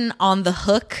Martin on the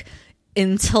hook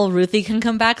until Ruthie can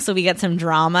come back, so we get some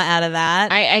drama out of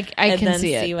that. I and can then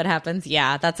see what happens.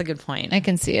 Yeah, that's a good point. I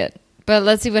can see it. But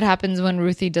let's see what happens when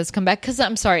Ruthie does come back. Because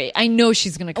I'm sorry, I know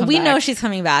she's going to come back. We know she's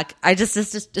coming back. It's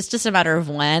just a matter of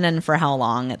when and for how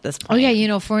long at this point. Oh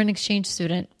yeah, foreign exchange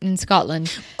student in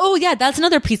Scotland. Oh yeah, that's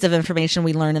another piece of information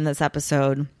we learned in this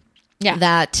episode. Yeah.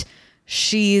 That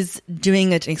she's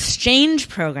doing an exchange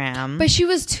program. But she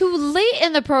was too late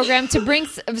in the program to bring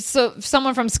so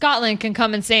someone from Scotland can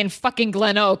come and stay in fucking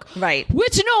Glen Oak. Right.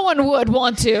 Which no one would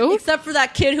want to. Except for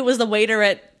that kid who was the waiter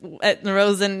at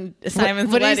Rose and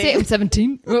Simon's what wedding. Did he say? I'm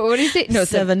 17? What did he say? No,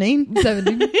 17.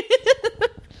 17.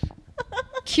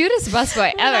 Cutest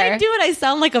busboy ever. When I do it, I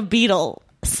sound like a Beatle.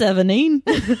 17.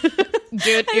 Dude,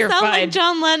 you're I sound fine. like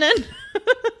John Lennon.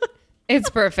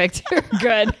 It's perfect. You're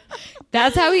good.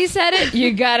 That's how he said it.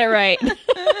 You got it right.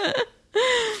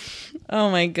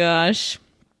 Oh my gosh.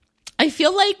 I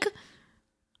feel like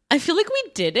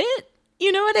we did it.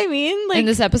 You know what I mean? Like in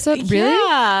this episode? Really?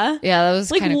 Yeah. Yeah, that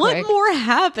was like kind of what quick. more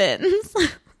happens?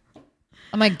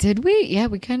 I'm like, did we? Yeah,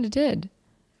 we kind of did.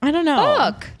 I don't know.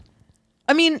 Fuck.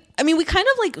 I mean, we kind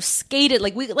of like skated.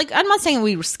 I'm not saying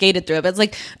we skated through it, but it's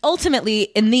like ultimately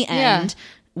in the end,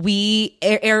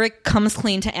 Eric comes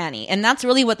clean to Annie, and that's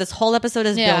really what this whole episode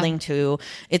is building to.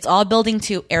 It's all building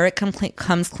to Eric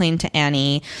comes clean to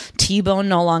Annie. T-Bone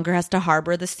no longer has to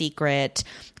harbor the secret.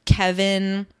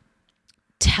 Kevin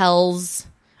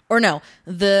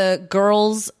the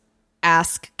girls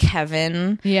ask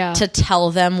Kevin to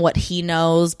tell them what he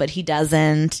knows, but he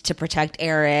doesn't, to protect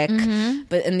Eric. Mm-hmm.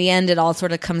 But in the end, it all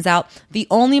sort of comes out. The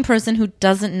only person who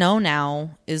doesn't know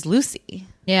now is Lucy.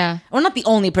 Yeah. Or not the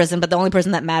only person, but the only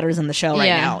person that matters in the show right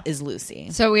now is Lucy.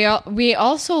 So we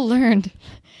also learned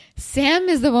Sam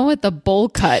is the one with the bowl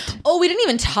cut. Oh, we didn't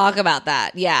even talk about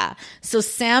that. Yeah. So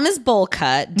Sam is bowl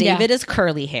cut. David is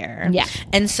curly hair. Yeah.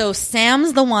 And so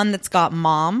Sam's the one that's got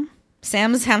mom.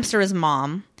 Sam's hamster is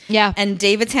mom. Yeah. And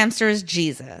David's hamster is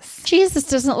Jesus. Jesus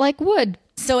doesn't like wood.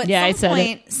 So at some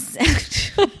point,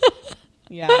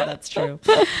 yeah, that's true.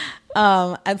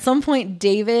 At some point,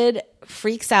 David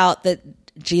freaks out that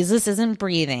Jesus isn't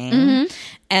breathing. Mm-hmm.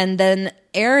 And then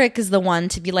Eric is the one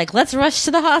to be like, let's rush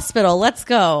to the hospital. Let's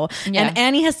go. Yeah. And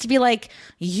Annie has to be like,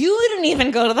 you didn't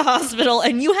even go to the hospital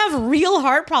and you have real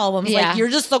heart problems. Yeah. Like, you're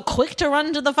just so quick to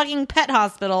run to the fucking pet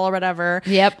hospital or whatever.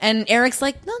 Yep. And Eric's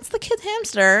like, no, it's the kid's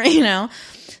hamster,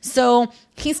 So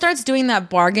he starts doing that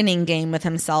bargaining game with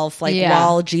himself,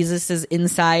 while Jesus is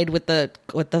inside with the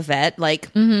vet.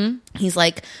 He's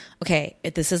like, okay,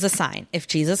 if this is a sign. If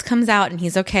Jesus comes out and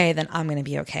he's okay, then I'm going to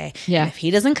be okay. Yeah. And if he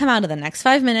doesn't come out in the next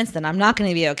 5 minutes, then I'm not going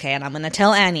to be okay. And I'm going to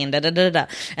tell Annie and da-da-da-da.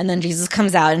 And then Jesus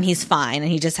comes out and he's fine.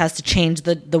 And he just has to change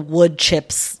the wood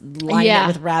chips, line it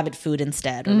with rabbit food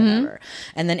instead or whatever.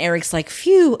 And then Eric's like,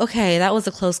 phew, okay, that was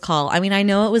a close call. I mean, I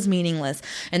know it was meaningless.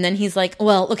 And then he's like,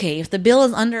 well, okay, if the bill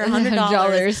is under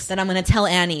 $100, then I'm going to tell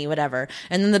Annie, whatever.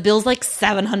 And then the bill's like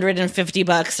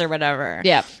 $750 or whatever.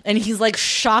 Yeah. And he's like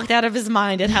shocked out of his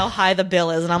mind at how high the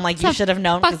bill is, and I'm like, you should have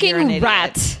known because you're an idiot.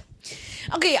 Rat.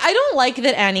 Okay, I don't like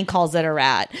that Annie calls it a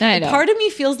rat. I know. Part of me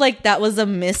feels like that was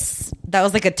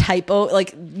like a typo,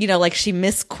 like she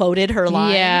misquoted her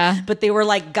line. Yeah. But they were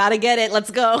like, gotta get it,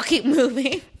 let's go, keep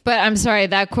moving. But I'm sorry,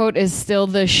 that quote is still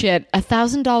the shit.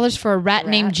 $1,000 for a rat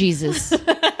named Jesus.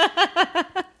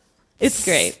 It's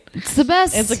great. It's the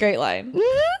best. It's a great line.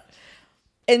 Mm-hmm.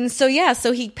 And so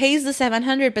he pays the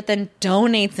 $700, but then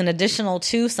donates an additional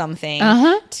to something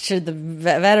to the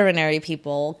veterinary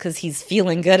people because he's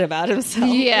feeling good about himself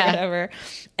or whatever.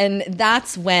 And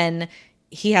that's when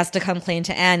he has to come clean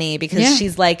to Annie because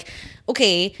she's like,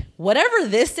 okay, whatever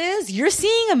this is, you're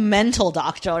seeing a mental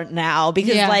doctor now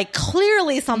because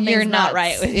clearly something's not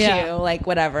right with you,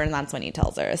 whatever. And that's when he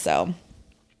tells her. So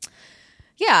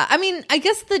yeah, I mean, I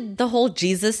guess the whole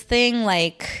Jesus thing,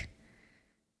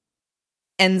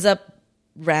 ends up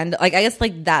random. I guess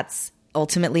that's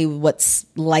ultimately what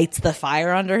lights the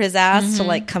fire under his ass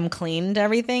to come clean to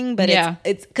everything. But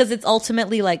it's because it's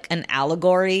ultimately an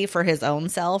allegory for his own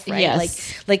self, right?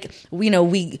 Yes.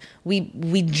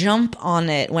 We jump on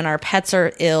it when our pets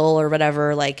are ill or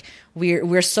whatever.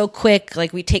 We're so quick,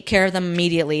 we take care of them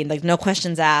immediately, no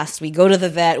questions asked. We go to the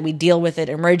vet, we deal with it,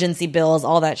 emergency bills,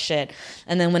 all that shit.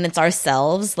 And then when it's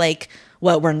ourselves,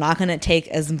 we're not going to take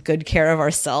as good care of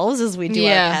ourselves as we do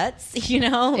our pets,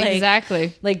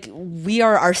 Exactly. We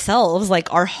are ourselves,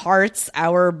 our hearts,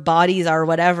 our bodies, our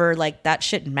whatever, that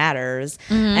shit matters.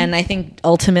 Mm-hmm. And I think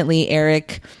ultimately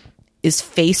Eric is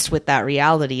faced with that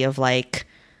reality of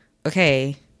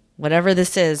okay, whatever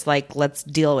this is, let's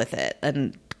deal with it.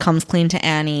 And comes clean to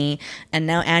Annie, and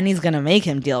now Annie's gonna make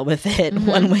him deal with it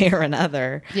one way or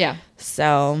another. Yeah.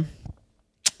 So,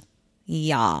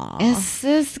 yeah.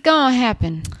 It's gonna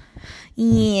happen.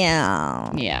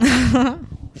 Yeah. Yeah.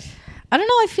 I don't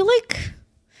know. I feel like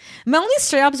my only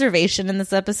stray observation in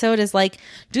this episode is like,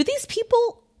 do these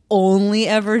people only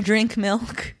ever drink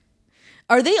milk?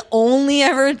 Are they only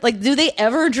ever, like, do they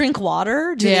ever drink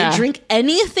water? Do they drink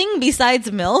anything besides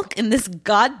milk in this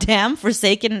goddamn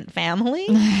forsaken family?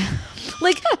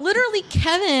 Like, literally,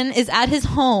 Kevin is at his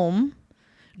home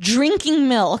drinking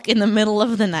milk in the middle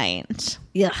of the night.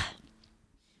 Yeah.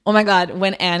 Oh my God,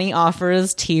 when Annie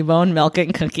offers T-Bone milk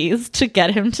and cookies to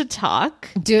get him to talk.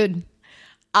 Dude.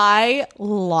 I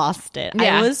lost it.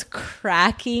 Yeah. I was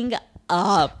cracking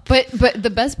up. But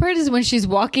the best part is when she's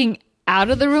walking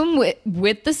out of the room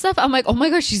with the stuff, I'm like, oh my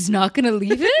gosh, she's not gonna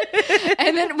leave it.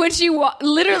 And then when she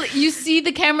literally, you see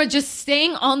the camera just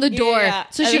staying on the door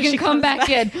so she can come back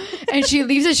in, and she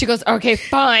leaves it. She goes, okay,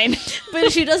 fine.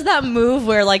 But she does that move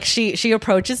where like she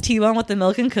approaches T-Bone with the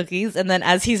milk and cookies, and then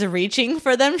as he's reaching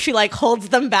for them, she like holds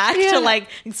them back to like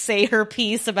say her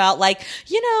piece about like,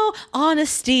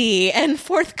 honesty and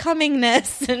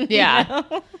forthcomingness.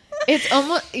 And It's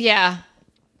almost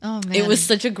Oh man, it was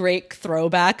such a great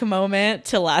throwback moment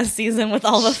to last season with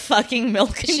all the fucking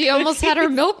milk and she almost had her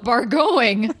milk bar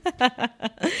going.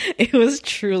 It was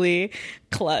truly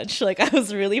clutch. Like, I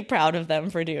was really proud of them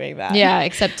for doing that. Yeah,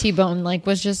 except T-Bone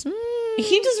was just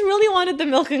he just really wanted the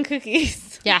milk and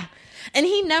cookies. Yeah. And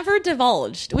he never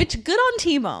divulged, which good on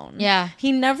T-Bone. Yeah.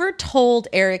 He never told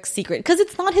Eric's secret because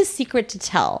it's not his secret to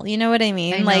tell. You know what I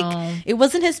mean? Like, it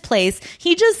wasn't his place.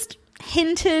 He just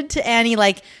hinted to Annie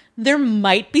like, there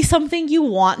might be something you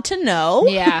want to know.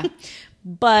 Yeah.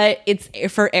 But it's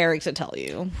for Eric to tell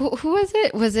you. Who was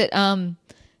it? Was it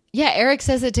Eric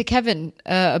says it to Kevin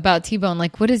about T-Bone.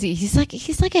 Like, what is he? He's like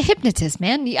a hypnotist,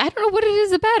 man. I don't know what it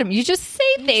is about him. You just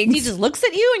say things. He just looks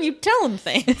at you and you tell him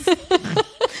things.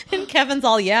 And Kevin's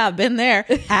all, yeah, been there.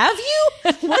 Have you?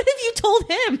 What have you told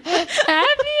him? Have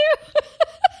you?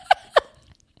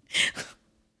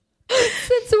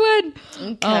 Since when?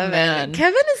 Oh man,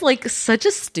 Kevin is like such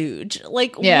a stooge.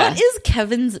 Like, what is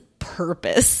Kevin's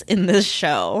purpose in this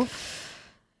show?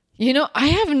 I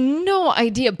have no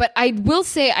idea, but I will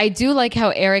say I do like how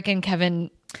Eric and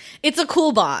Kevin. It's a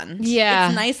cool bond. Yeah,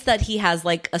 it's nice that he has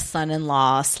like a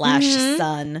son-in-law /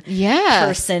 son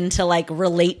person to like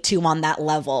relate to on that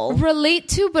level.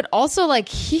 But also like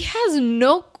he has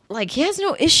no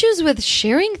issues with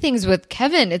sharing things with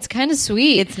Kevin. It's kind of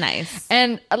sweet. It's nice.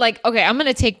 And like, okay, I'm going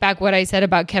to take back what I said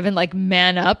about Kevin, like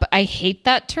man up. I hate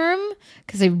that term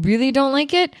because I really don't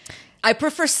like it. I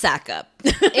prefer sack up.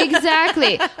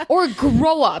 Exactly. Or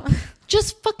grow up.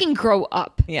 Just fucking grow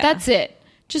up. Yeah. That's it.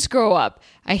 Just grow up.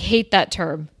 I hate that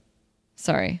term.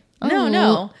 Sorry.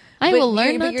 No. I will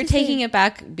learn. But you're taking it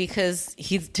back because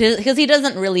he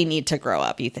doesn't really need to grow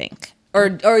up, you think. Or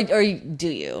do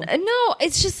you? No,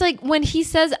 it's just like when he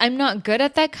says I'm not good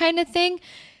at that kind of thing.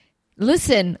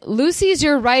 Listen, Lucy's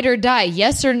your ride or die.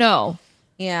 Yes or no?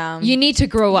 Yeah. You need to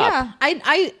grow up. Yeah.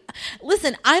 I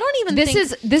listen, I don't even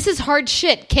think this is hard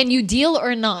shit. Can you deal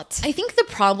or not? I think the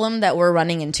problem that we're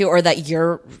running into or that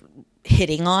you're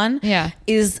hitting on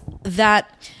is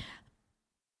that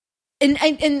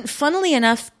and funnily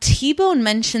enough, T-Bone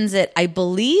mentions it, I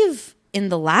believe, in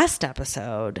the last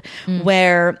episode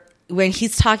where when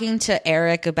he's talking to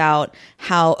Eric about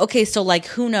how, okay, so like,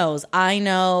 who knows? I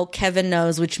know, Kevin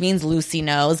knows, which means Lucy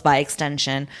knows by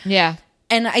extension. Yeah.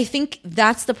 And I think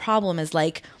that's the problem is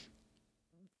like,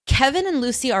 Kevin and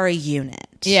Lucy are a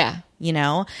unit. Yeah.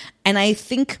 And I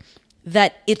think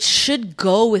that it should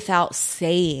go without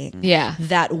saying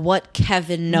that what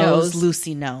Kevin knows.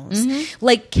 Lucy knows. Mm-hmm.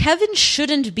 Like, Kevin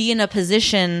shouldn't be in a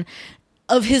position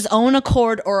of his own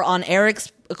accord or on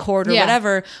Eric's accord or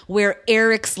whatever, where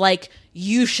Eric's like,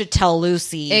 you should tell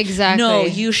Lucy. Exactly. No,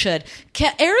 you should.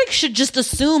 Eric should just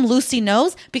assume Lucy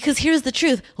knows because here's the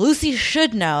truth. Lucy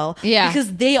should know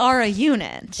because they are a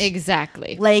unit.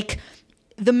 Exactly. Like,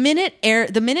 the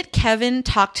minute Kevin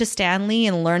talked to Stanley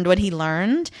and learned what he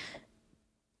learned,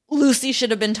 Lucy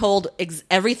should have been told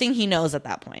everything he knows at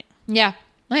that point. Yeah.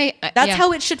 That's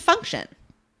how it should function.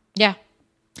 Yeah.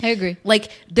 I agree.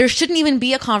 Like, there shouldn't even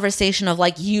be a conversation of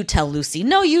like, you tell Lucy.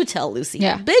 No, you tell Lucy.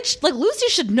 Yeah. Bitch, like, Lucy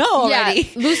should know already.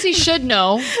 Yeah, Lucy should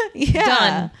know.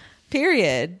 Done.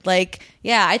 Period. Like,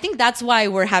 yeah, I think that's why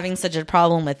we're having such a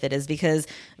problem with it, is because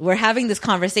we're having this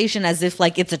conversation as if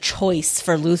like it's a choice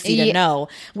for Lucy to know,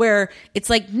 where it's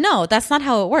like, no, that's not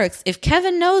how it works. If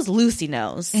Kevin knows, Lucy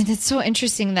knows. And it's so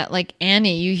interesting that like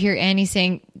Annie, you hear Annie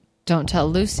saying, don't tell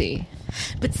Lucy.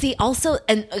 But see, also,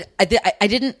 and I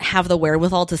didn't have the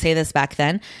wherewithal to say this back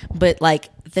then, but like,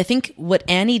 I think what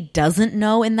Annie doesn't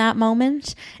know in that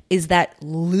moment is that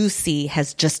Lucy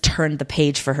has just turned the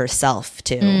page for herself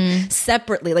too,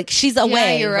 separately. Like, she's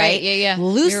away, you're right. Yeah.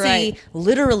 Lucy You're right.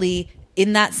 literally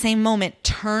in that same moment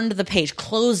turned the page,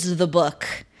 closed the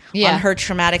book. Yeah. On her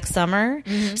traumatic summer.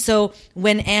 So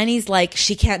when Annie's like,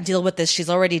 she can't deal with this, she's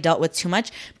already dealt with too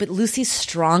much, but Lucy's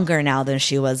stronger now than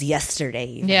she was yesterday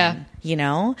even, Yeah. you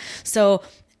know? So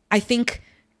I think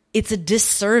it's a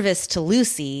disservice to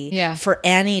Lucy for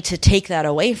Annie to take that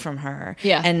away from her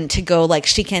and to go like,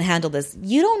 she can't handle this.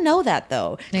 You don't know that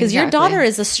though, because your daughter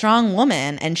is a strong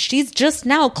woman and she's just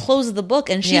now closed the book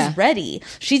and she's ready.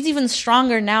 She's even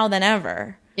stronger now than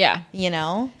ever. Yeah. You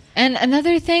know? And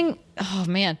another thing, oh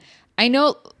man, I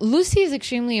know Lucy is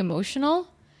extremely emotional,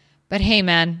 but hey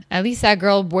man, at least that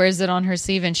girl wears it on her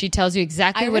sleeve and she tells you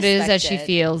exactly what it is that she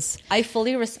feels. I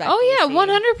fully respect Oh yeah,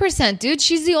 Lucy. 100%, dude.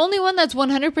 She's the only one that's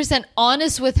 100%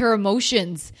 honest with her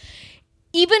emotions.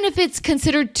 Even if it's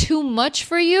considered too much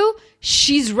for you,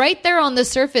 she's right there on the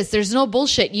surface. There's no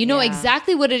bullshit. You know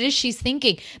exactly what it is she's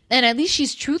thinking. And at least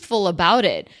she's truthful about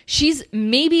it. She's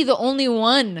maybe the only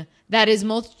one that is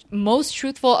most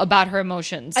truthful about her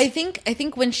emotions. I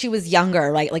think when she was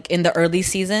younger, right, like in the early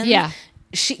seasons,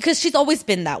 because she's always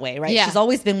been that way, right? Yeah. She's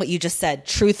always been what you just said,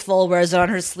 truthful, wears it on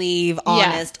her sleeve,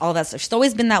 honest, all that stuff. She's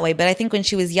always been that way. But I think when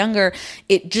she was younger,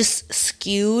 it just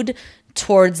skewed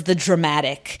towards the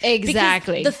dramatic.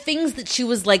 Exactly. Because the things that she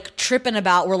was like tripping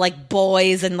about were like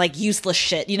boys and like useless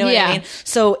shit. You know what I mean?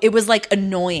 So it was like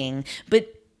annoying. But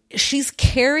she's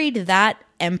carried that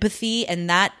empathy and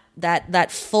that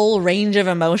full range of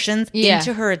emotions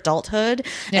into her adulthood.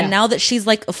 And now that she's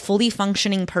like a fully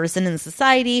functioning person in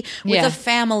society with a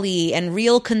family and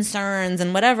real concerns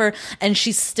and whatever, and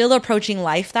she's still approaching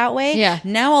life that way.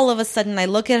 Now all of a sudden I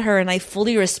look at her and I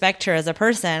fully respect her as a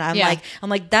person. I'm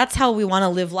like, that's how we want to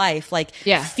live life. Like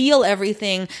feel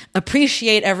everything,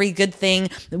 appreciate every good thing,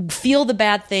 feel the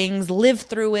bad things, live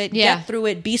through it, get through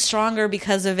it, be stronger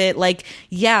because of it. Like,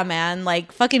 yeah, man,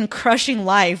 like fucking crushing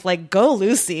life. Like, go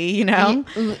Lucy. You know,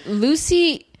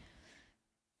 Lucy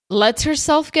lets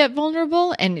herself get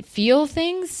vulnerable and feel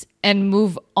things and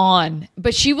move on,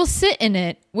 but she will sit in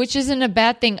it, which isn't a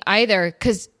bad thing either,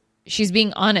 because she's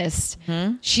being honest.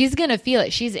 She's gonna feel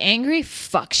it. She's angry,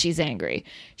 fuck, she's angry.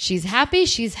 She's happy,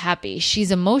 she's happy.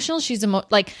 She's emotional,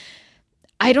 like,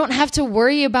 I don't have to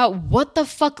worry about what the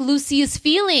fuck Lucy is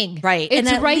feeling. Right.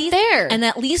 It's right there. And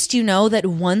at least you know that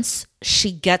once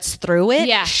she gets through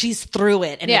it, she's through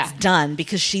it and it's done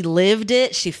because she lived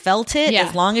it, she felt it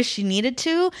as long as she needed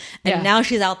to, and now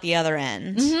she's out the other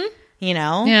end. You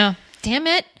know? Yeah. Damn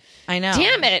it. I know.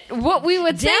 Damn it. What we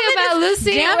would say about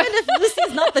Lucy. Damn it if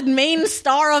Lucy's not the main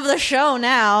star of the show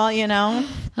now, you know?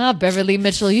 Ah, Beverly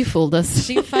Mitchell, you fooled us.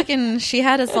 She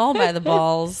had us all by the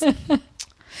balls.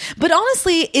 But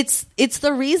honestly, it's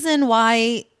the reason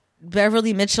why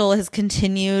Beverly Mitchell has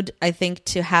continued, I think,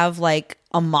 to have like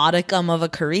a modicum of a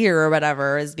career or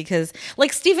whatever, is because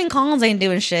like Stephen Collins ain't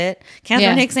doing shit,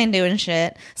 Catherine Hicks ain't doing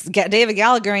shit, David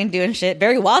Gallagher ain't doing shit,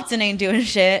 Barry Watson ain't doing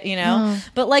shit, you know.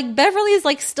 But like Beverly is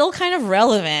like still kind of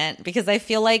relevant because I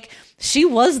feel like she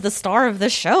was the star of the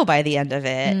show by the end of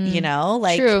it, you know?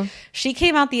 Like, true. She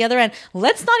came out the other end.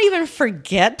 Let's not even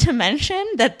forget to mention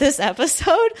that this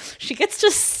episode, she gets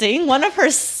to sing one of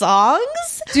her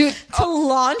songs to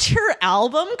launch her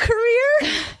album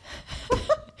career.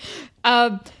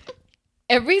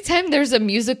 Every time there's a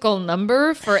musical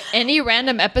number for any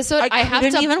random episode, I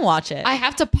have to even watch it. I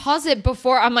have to pause it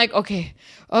before I'm like, okay.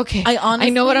 I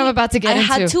know what I'm about to get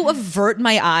into. I had to avert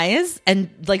my eyes and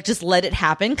like just let it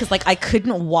happen because like I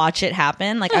couldn't watch it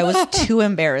happen. Like I was too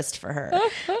embarrassed for her.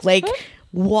 Like,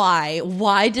 why?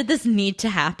 Why did this need to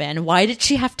happen? Why did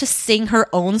she have to sing her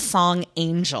own song,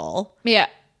 Angel? Yeah.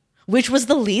 Which was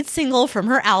the lead single from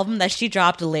her album that she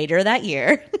dropped later that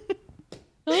year.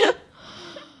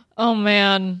 Oh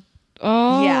man.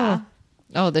 Oh yeah.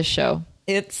 Oh, this show.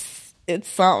 It's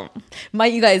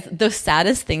you guys, the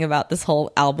saddest thing about this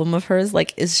whole album of hers,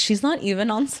 like, is she's not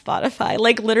even on Spotify.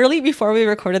 Like, literally before we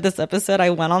recorded this episode,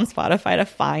 I went on Spotify to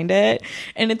find it,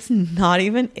 and it's not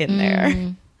even in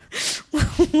there.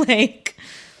 Like,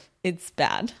 it's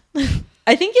bad.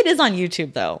 I think it is on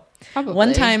YouTube though. Probably.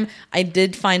 One time I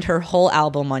did find her whole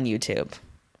album on YouTube.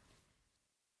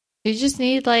 You just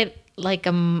need like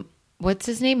what's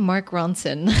his name? Mark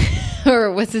Ronson.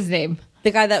 Or what's his name? The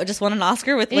guy that just won an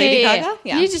Oscar with Lady Gaga?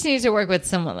 Yeah. You just need to work with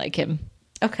someone like him.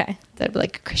 Okay. That'd be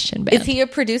like a Christian band. Is he a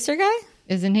producer guy?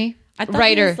 Isn't he? I thought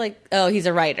writer. He was like, oh, he's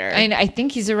a writer. I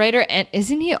think he's a writer. And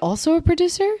isn't he also a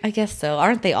producer? I guess so.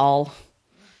 Aren't they all?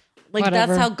 Like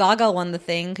Whatever. that's how Gaga won the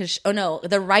thing. Because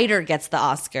the writer gets the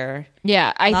Oscar,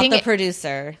 Yeah, I not think the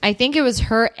producer. I think it was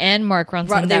her and Mark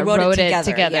Ronson They that wrote it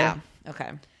together. Yeah. Okay.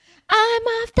 I'm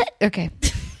off the okay.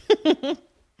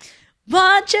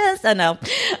 Watches. Oh no.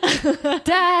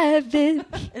 Dive in.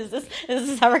 Is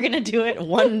this how we're gonna do it?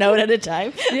 One note at a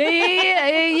time.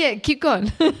 Yeah. Keep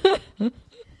going.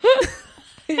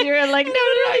 You're like, no,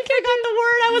 I forgot the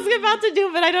word I was about to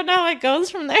do, but I don't know how it goes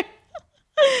from there.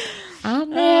 I'll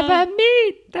never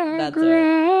meet the That's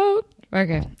ground.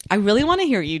 Okay. I really want to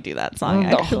hear you do that song.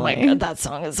 Actually. Oh my god, that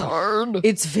song is hard.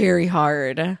 It's very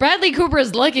hard. Bradley Cooper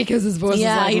is lucky because his voice is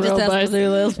like he real just has bass. to do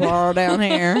this bar down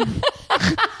here.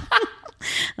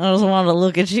 I just wanted to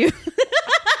look at you.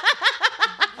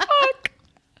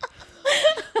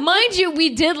 Mind you,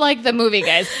 we did like the movie,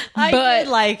 guys. I but did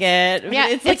like it. Yeah,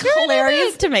 It's like it's really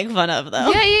hilarious nice. to make fun of, though.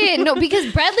 yeah. No,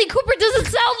 because Bradley Cooper doesn't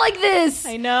sound like this.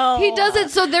 I know. He doesn't,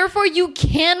 so therefore you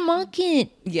can mock it.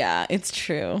 Yeah, it's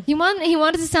true. He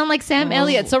wanted to sound like Sam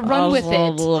Elliott, so run with it.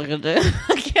 Look at it.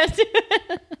 I can't do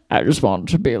it. I just wanted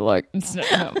to be like,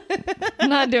 no.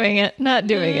 Not doing it. Not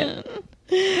doing it.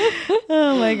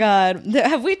 Oh my god.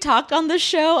 Have we talked on this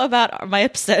show about my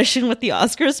obsession with the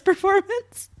Oscars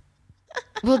performance?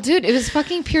 Well, dude, it was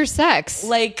fucking pure sex.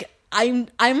 Like I'm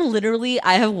literally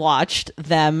I have watched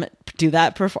them do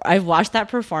that I've watched that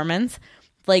performance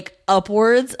like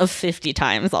upwards of 50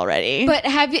 times already. But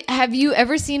have you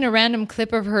ever seen a random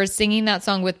clip of her singing that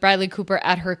song with Bradley Cooper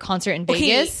at her concert in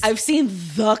Vegas? I've seen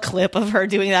the clip of her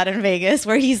doing that in Vegas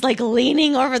where he's like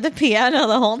leaning over the piano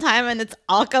the whole time and it's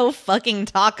Akko fucking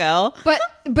Taco.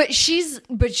 But she's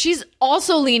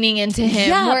also leaning into him.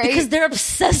 Yeah, because they're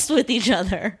obsessed with each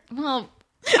other. well,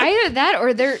 either that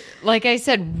or they're, like I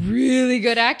said, really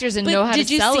good actors and know how to sell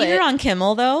did you see it. her on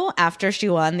Kimmel though after she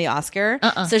won the Oscar?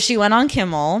 So she went on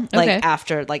Kimmel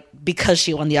because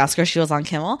she won the Oscar, she was on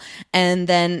Kimmel, and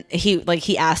then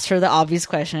he asked her the obvious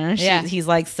question. He's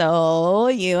like, "So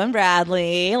you and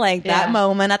Bradley, like that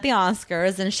moment at the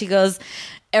Oscars?" And she goes,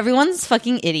 "Everyone's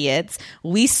fucking idiots.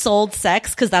 We sold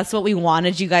sex because that's what we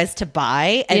wanted you guys to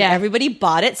buy, and everybody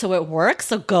bought it, so it works.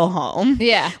 So go home."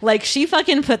 Yeah. Like she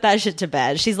fucking put that shit to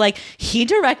bed. She's like, he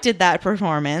directed that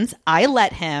performance. I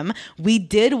let him. We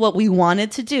did what we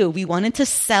wanted to do. We wanted to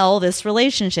sell this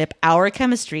relationship, our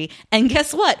chemistry, and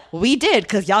guess what? We did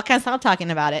because y'all can't stop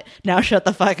talking about it. Now shut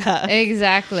the fuck up.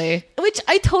 Exactly. Which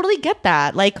I totally get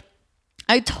that. Like,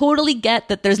 I totally get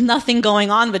that there's nothing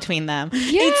going on between them.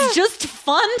 Yeah. It's just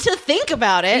fun to think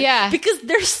about it. Yeah. Because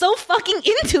they're so fucking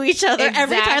into each other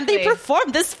every time they Exactly.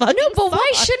 perform this fucking No, but song.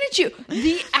 why shouldn't you?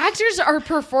 The actors are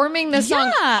performing the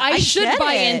song. I should get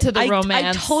buy it. into the I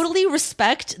romance. totally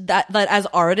respect that as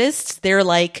artists, they're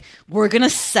like, we're going to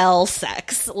sell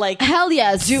sex. Like, Hell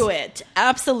yes. do it.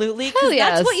 Absolutely. 'Cause Hell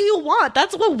yes. that's what you want.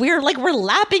 That's what we're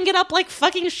lapping it up like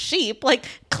fucking sheep. Like,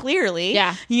 clearly.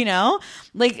 Yeah. You know?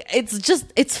 Like,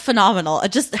 it's phenomenal.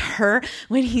 Just her,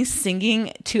 when he's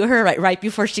singing to her right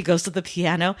before she goes to the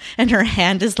piano and her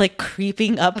hand is like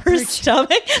creeping up her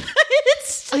stomach.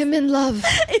 I'm in love.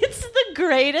 It's the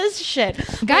greatest shit.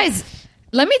 Guys,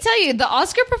 let me tell you, the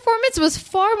Oscar performance was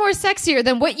far more sexier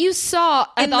than what you saw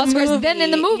at the Oscars than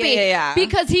in the movie. Yeah.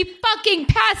 Because he fucking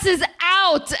passes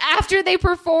out after they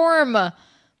perform.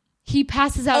 He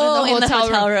passes out in the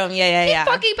hotel room. Yeah.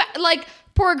 Fucking like,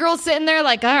 poor girl sitting there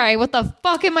like, all right, what the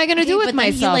fuck am I going to do with but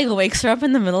myself? Then he like wakes her up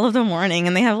in the middle of the morning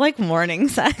and they have like morning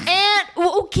sex. And,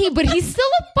 okay, but he's still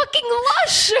a fucking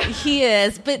lush. He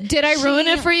is, but Did I ruin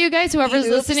it for you guys, whoever's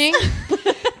Oops. listening?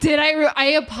 Did I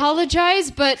apologize,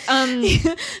 but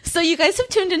So you guys have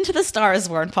tuned into the Star is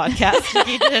Born podcast, if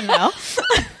you didn't know.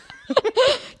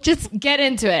 just get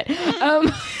into it.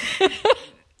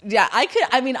 Yeah,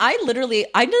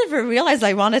 I never realized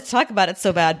I wanted to talk about it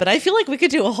so bad, but I feel like we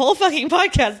could do a whole fucking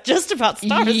podcast just about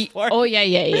Star is Born. Oh yeah.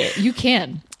 You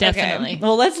can definitely. Okay.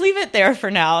 Well, let's leave it there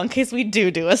for now in case we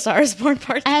do a Star is Born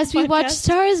part. As we watch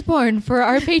Star is Born for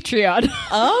our Patreon.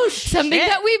 Oh, shit. Something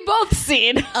that we've both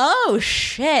seen. Oh,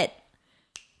 shit.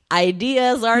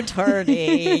 Ideas are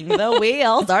turning. The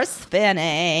wheels are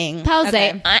spinning. Pause.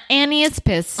 Okay. Annie is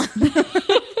pissed.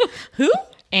 Who?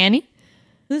 Annie?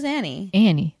 Who's Annie?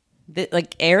 Annie.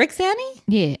 Like Eric's Annie?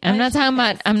 Yeah. I'm not talking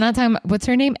about, what's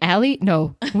her name? Allie?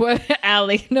 No. What?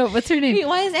 Allie. No, what's her name? Wait,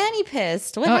 why is Annie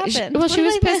pissed? What Oh, happened? well, What she did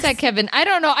was I pissed miss? at Kevin. I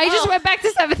don't know. I just went back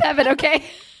to Seventh Heaven, okay?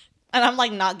 And I'm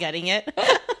like not getting it.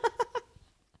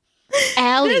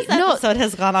 Allie. This episode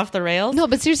has gone off the rails. No,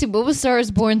 but seriously, what was Star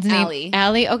is Born's name? Allie.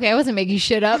 Allie? Okay, I wasn't making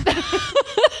shit up.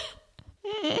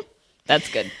 That's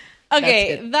good.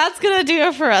 Okay, that's going to do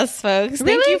it for us, folks.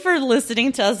 Thank you for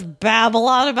listening to us babble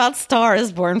on about Star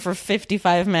is Born for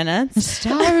 55 minutes.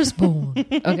 Star is Born.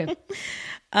 Okay.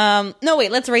 No,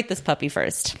 wait, let's rate this puppy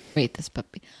first. Rate this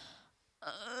puppy.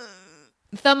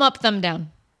 Thumb up, thumb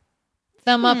down.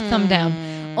 Thumb up, thumb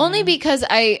down. Only because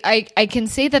I can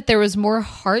say that there was more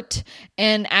heart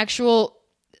and actual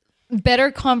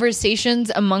better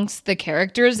conversations amongst the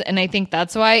characters, and I think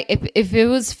that's why if it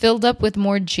was filled up with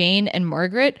more Jane and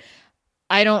Margaret,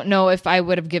 I don't know if I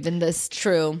would have given this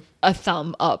a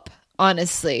thumb up,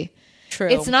 honestly. True.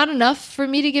 It's not enough for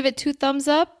me to give it 2 thumbs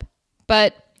up,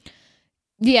 but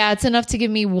yeah, it's enough to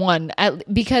give me 1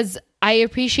 because I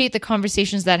appreciate the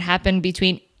conversations that happen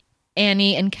between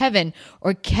Annie and Kevin,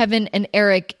 or Kevin and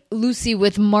Eric, Lucy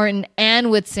with Martin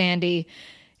and with Sandy.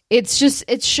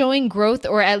 It's showing growth,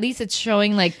 or at least it's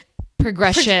showing like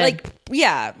progression.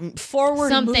 Forward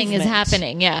something movement is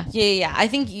happening. Yeah. I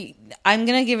think I'm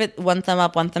gonna give it 1 thumb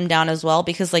up, 1 thumb down as well,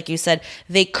 because like you said,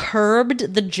 they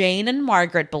curbed the Jane and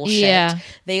Margaret bullshit. Yeah.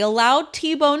 They allowed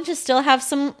T-Bone to still have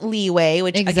some leeway,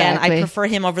 which again, I prefer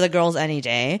him over the girls any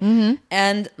day.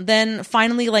 And then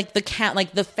finally, like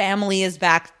the family is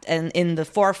back and in the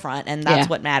forefront, and that's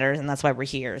what matters, and that's why we're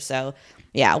here. So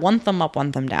yeah, 1 thumb up,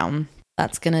 1 thumb down.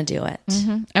 That's gonna do it.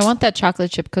 I want that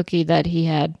chocolate chip cookie that he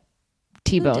had.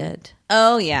 T-Bone did.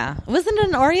 Oh yeah, wasn't it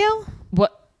an Oreo?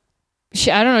 What?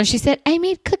 I don't know. She said, "I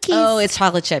made cookies." Oh, it's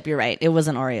chocolate chip. You're right. It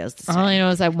wasn't Oreos this time. All I know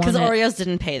is I want it. Because Oreos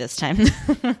didn't pay this time.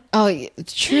 Oh,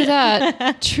 true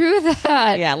that. True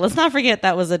that. Yeah, let's not forget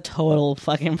that was a total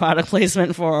fucking product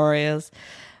placement for Oreos.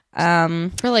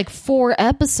 For like 4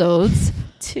 episodes.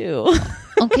 2.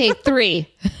 Okay, 3.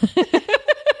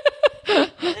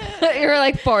 You're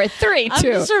like 4, 3, 2. I'm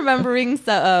just remembering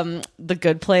the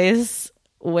Good Place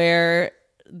where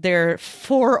they're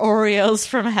 4 Oreos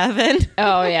from heaven.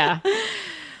 Oh yeah.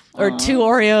 Or 2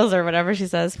 Oreos or whatever she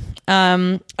says.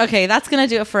 Okay, that's gonna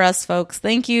do it for us, folks.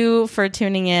 Thank you for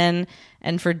tuning in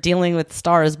and for dealing with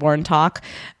Star is Born talk.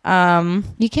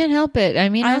 You can't help it. I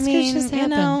mean, just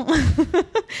happen.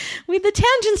 The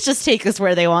tangents just take us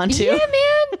where they want to. Yeah,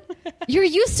 man. You're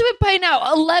used to it by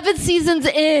now. 11 seasons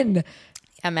in.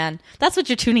 Yeah, man. That's what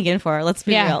you're tuning in for. Let's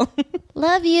be real.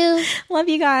 Love you. Love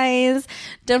you guys.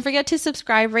 Don't forget to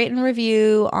subscribe, rate, and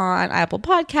review on Apple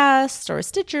Podcasts or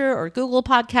Stitcher or Google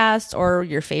Podcasts or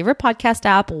your favorite podcast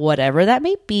app, whatever that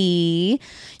may be.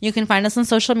 You can find us on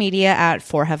social media at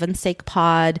For Heaven's Sake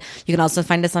Pod. You can also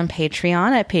find us on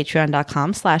Patreon at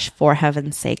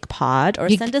patreon.com/forheavensakepod, or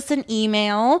send us an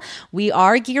email. We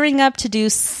are gearing up to do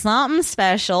something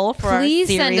special for our series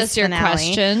send us your finale.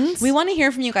 questions. We want to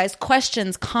hear from you guys.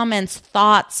 Questions, comments,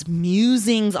 thoughts,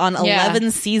 musings on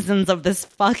 11 seasons of this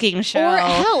fucking show. Or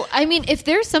hell, I mean, if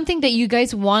there's something that you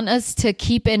guys want us to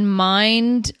keep in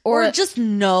mind, or just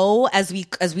know as we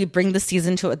bring the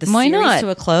season to Why series not? to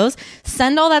a close,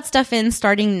 send all that stuff in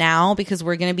starting now, because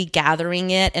we're going to be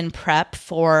gathering it and prep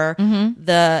for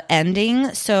the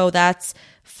ending. So that's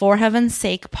For Heaven's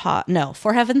Sake Show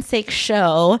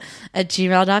at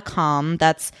gmail.com.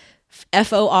 That's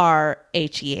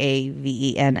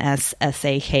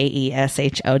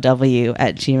FORHEAVENSSAKESHOW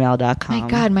at gmail.com. my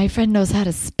God, my friend knows how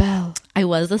to spell. I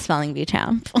was the spelling bee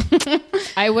champ.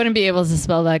 I wouldn't be able to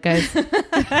spell that, guys.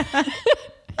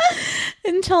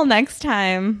 Until next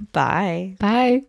time, bye. Bye.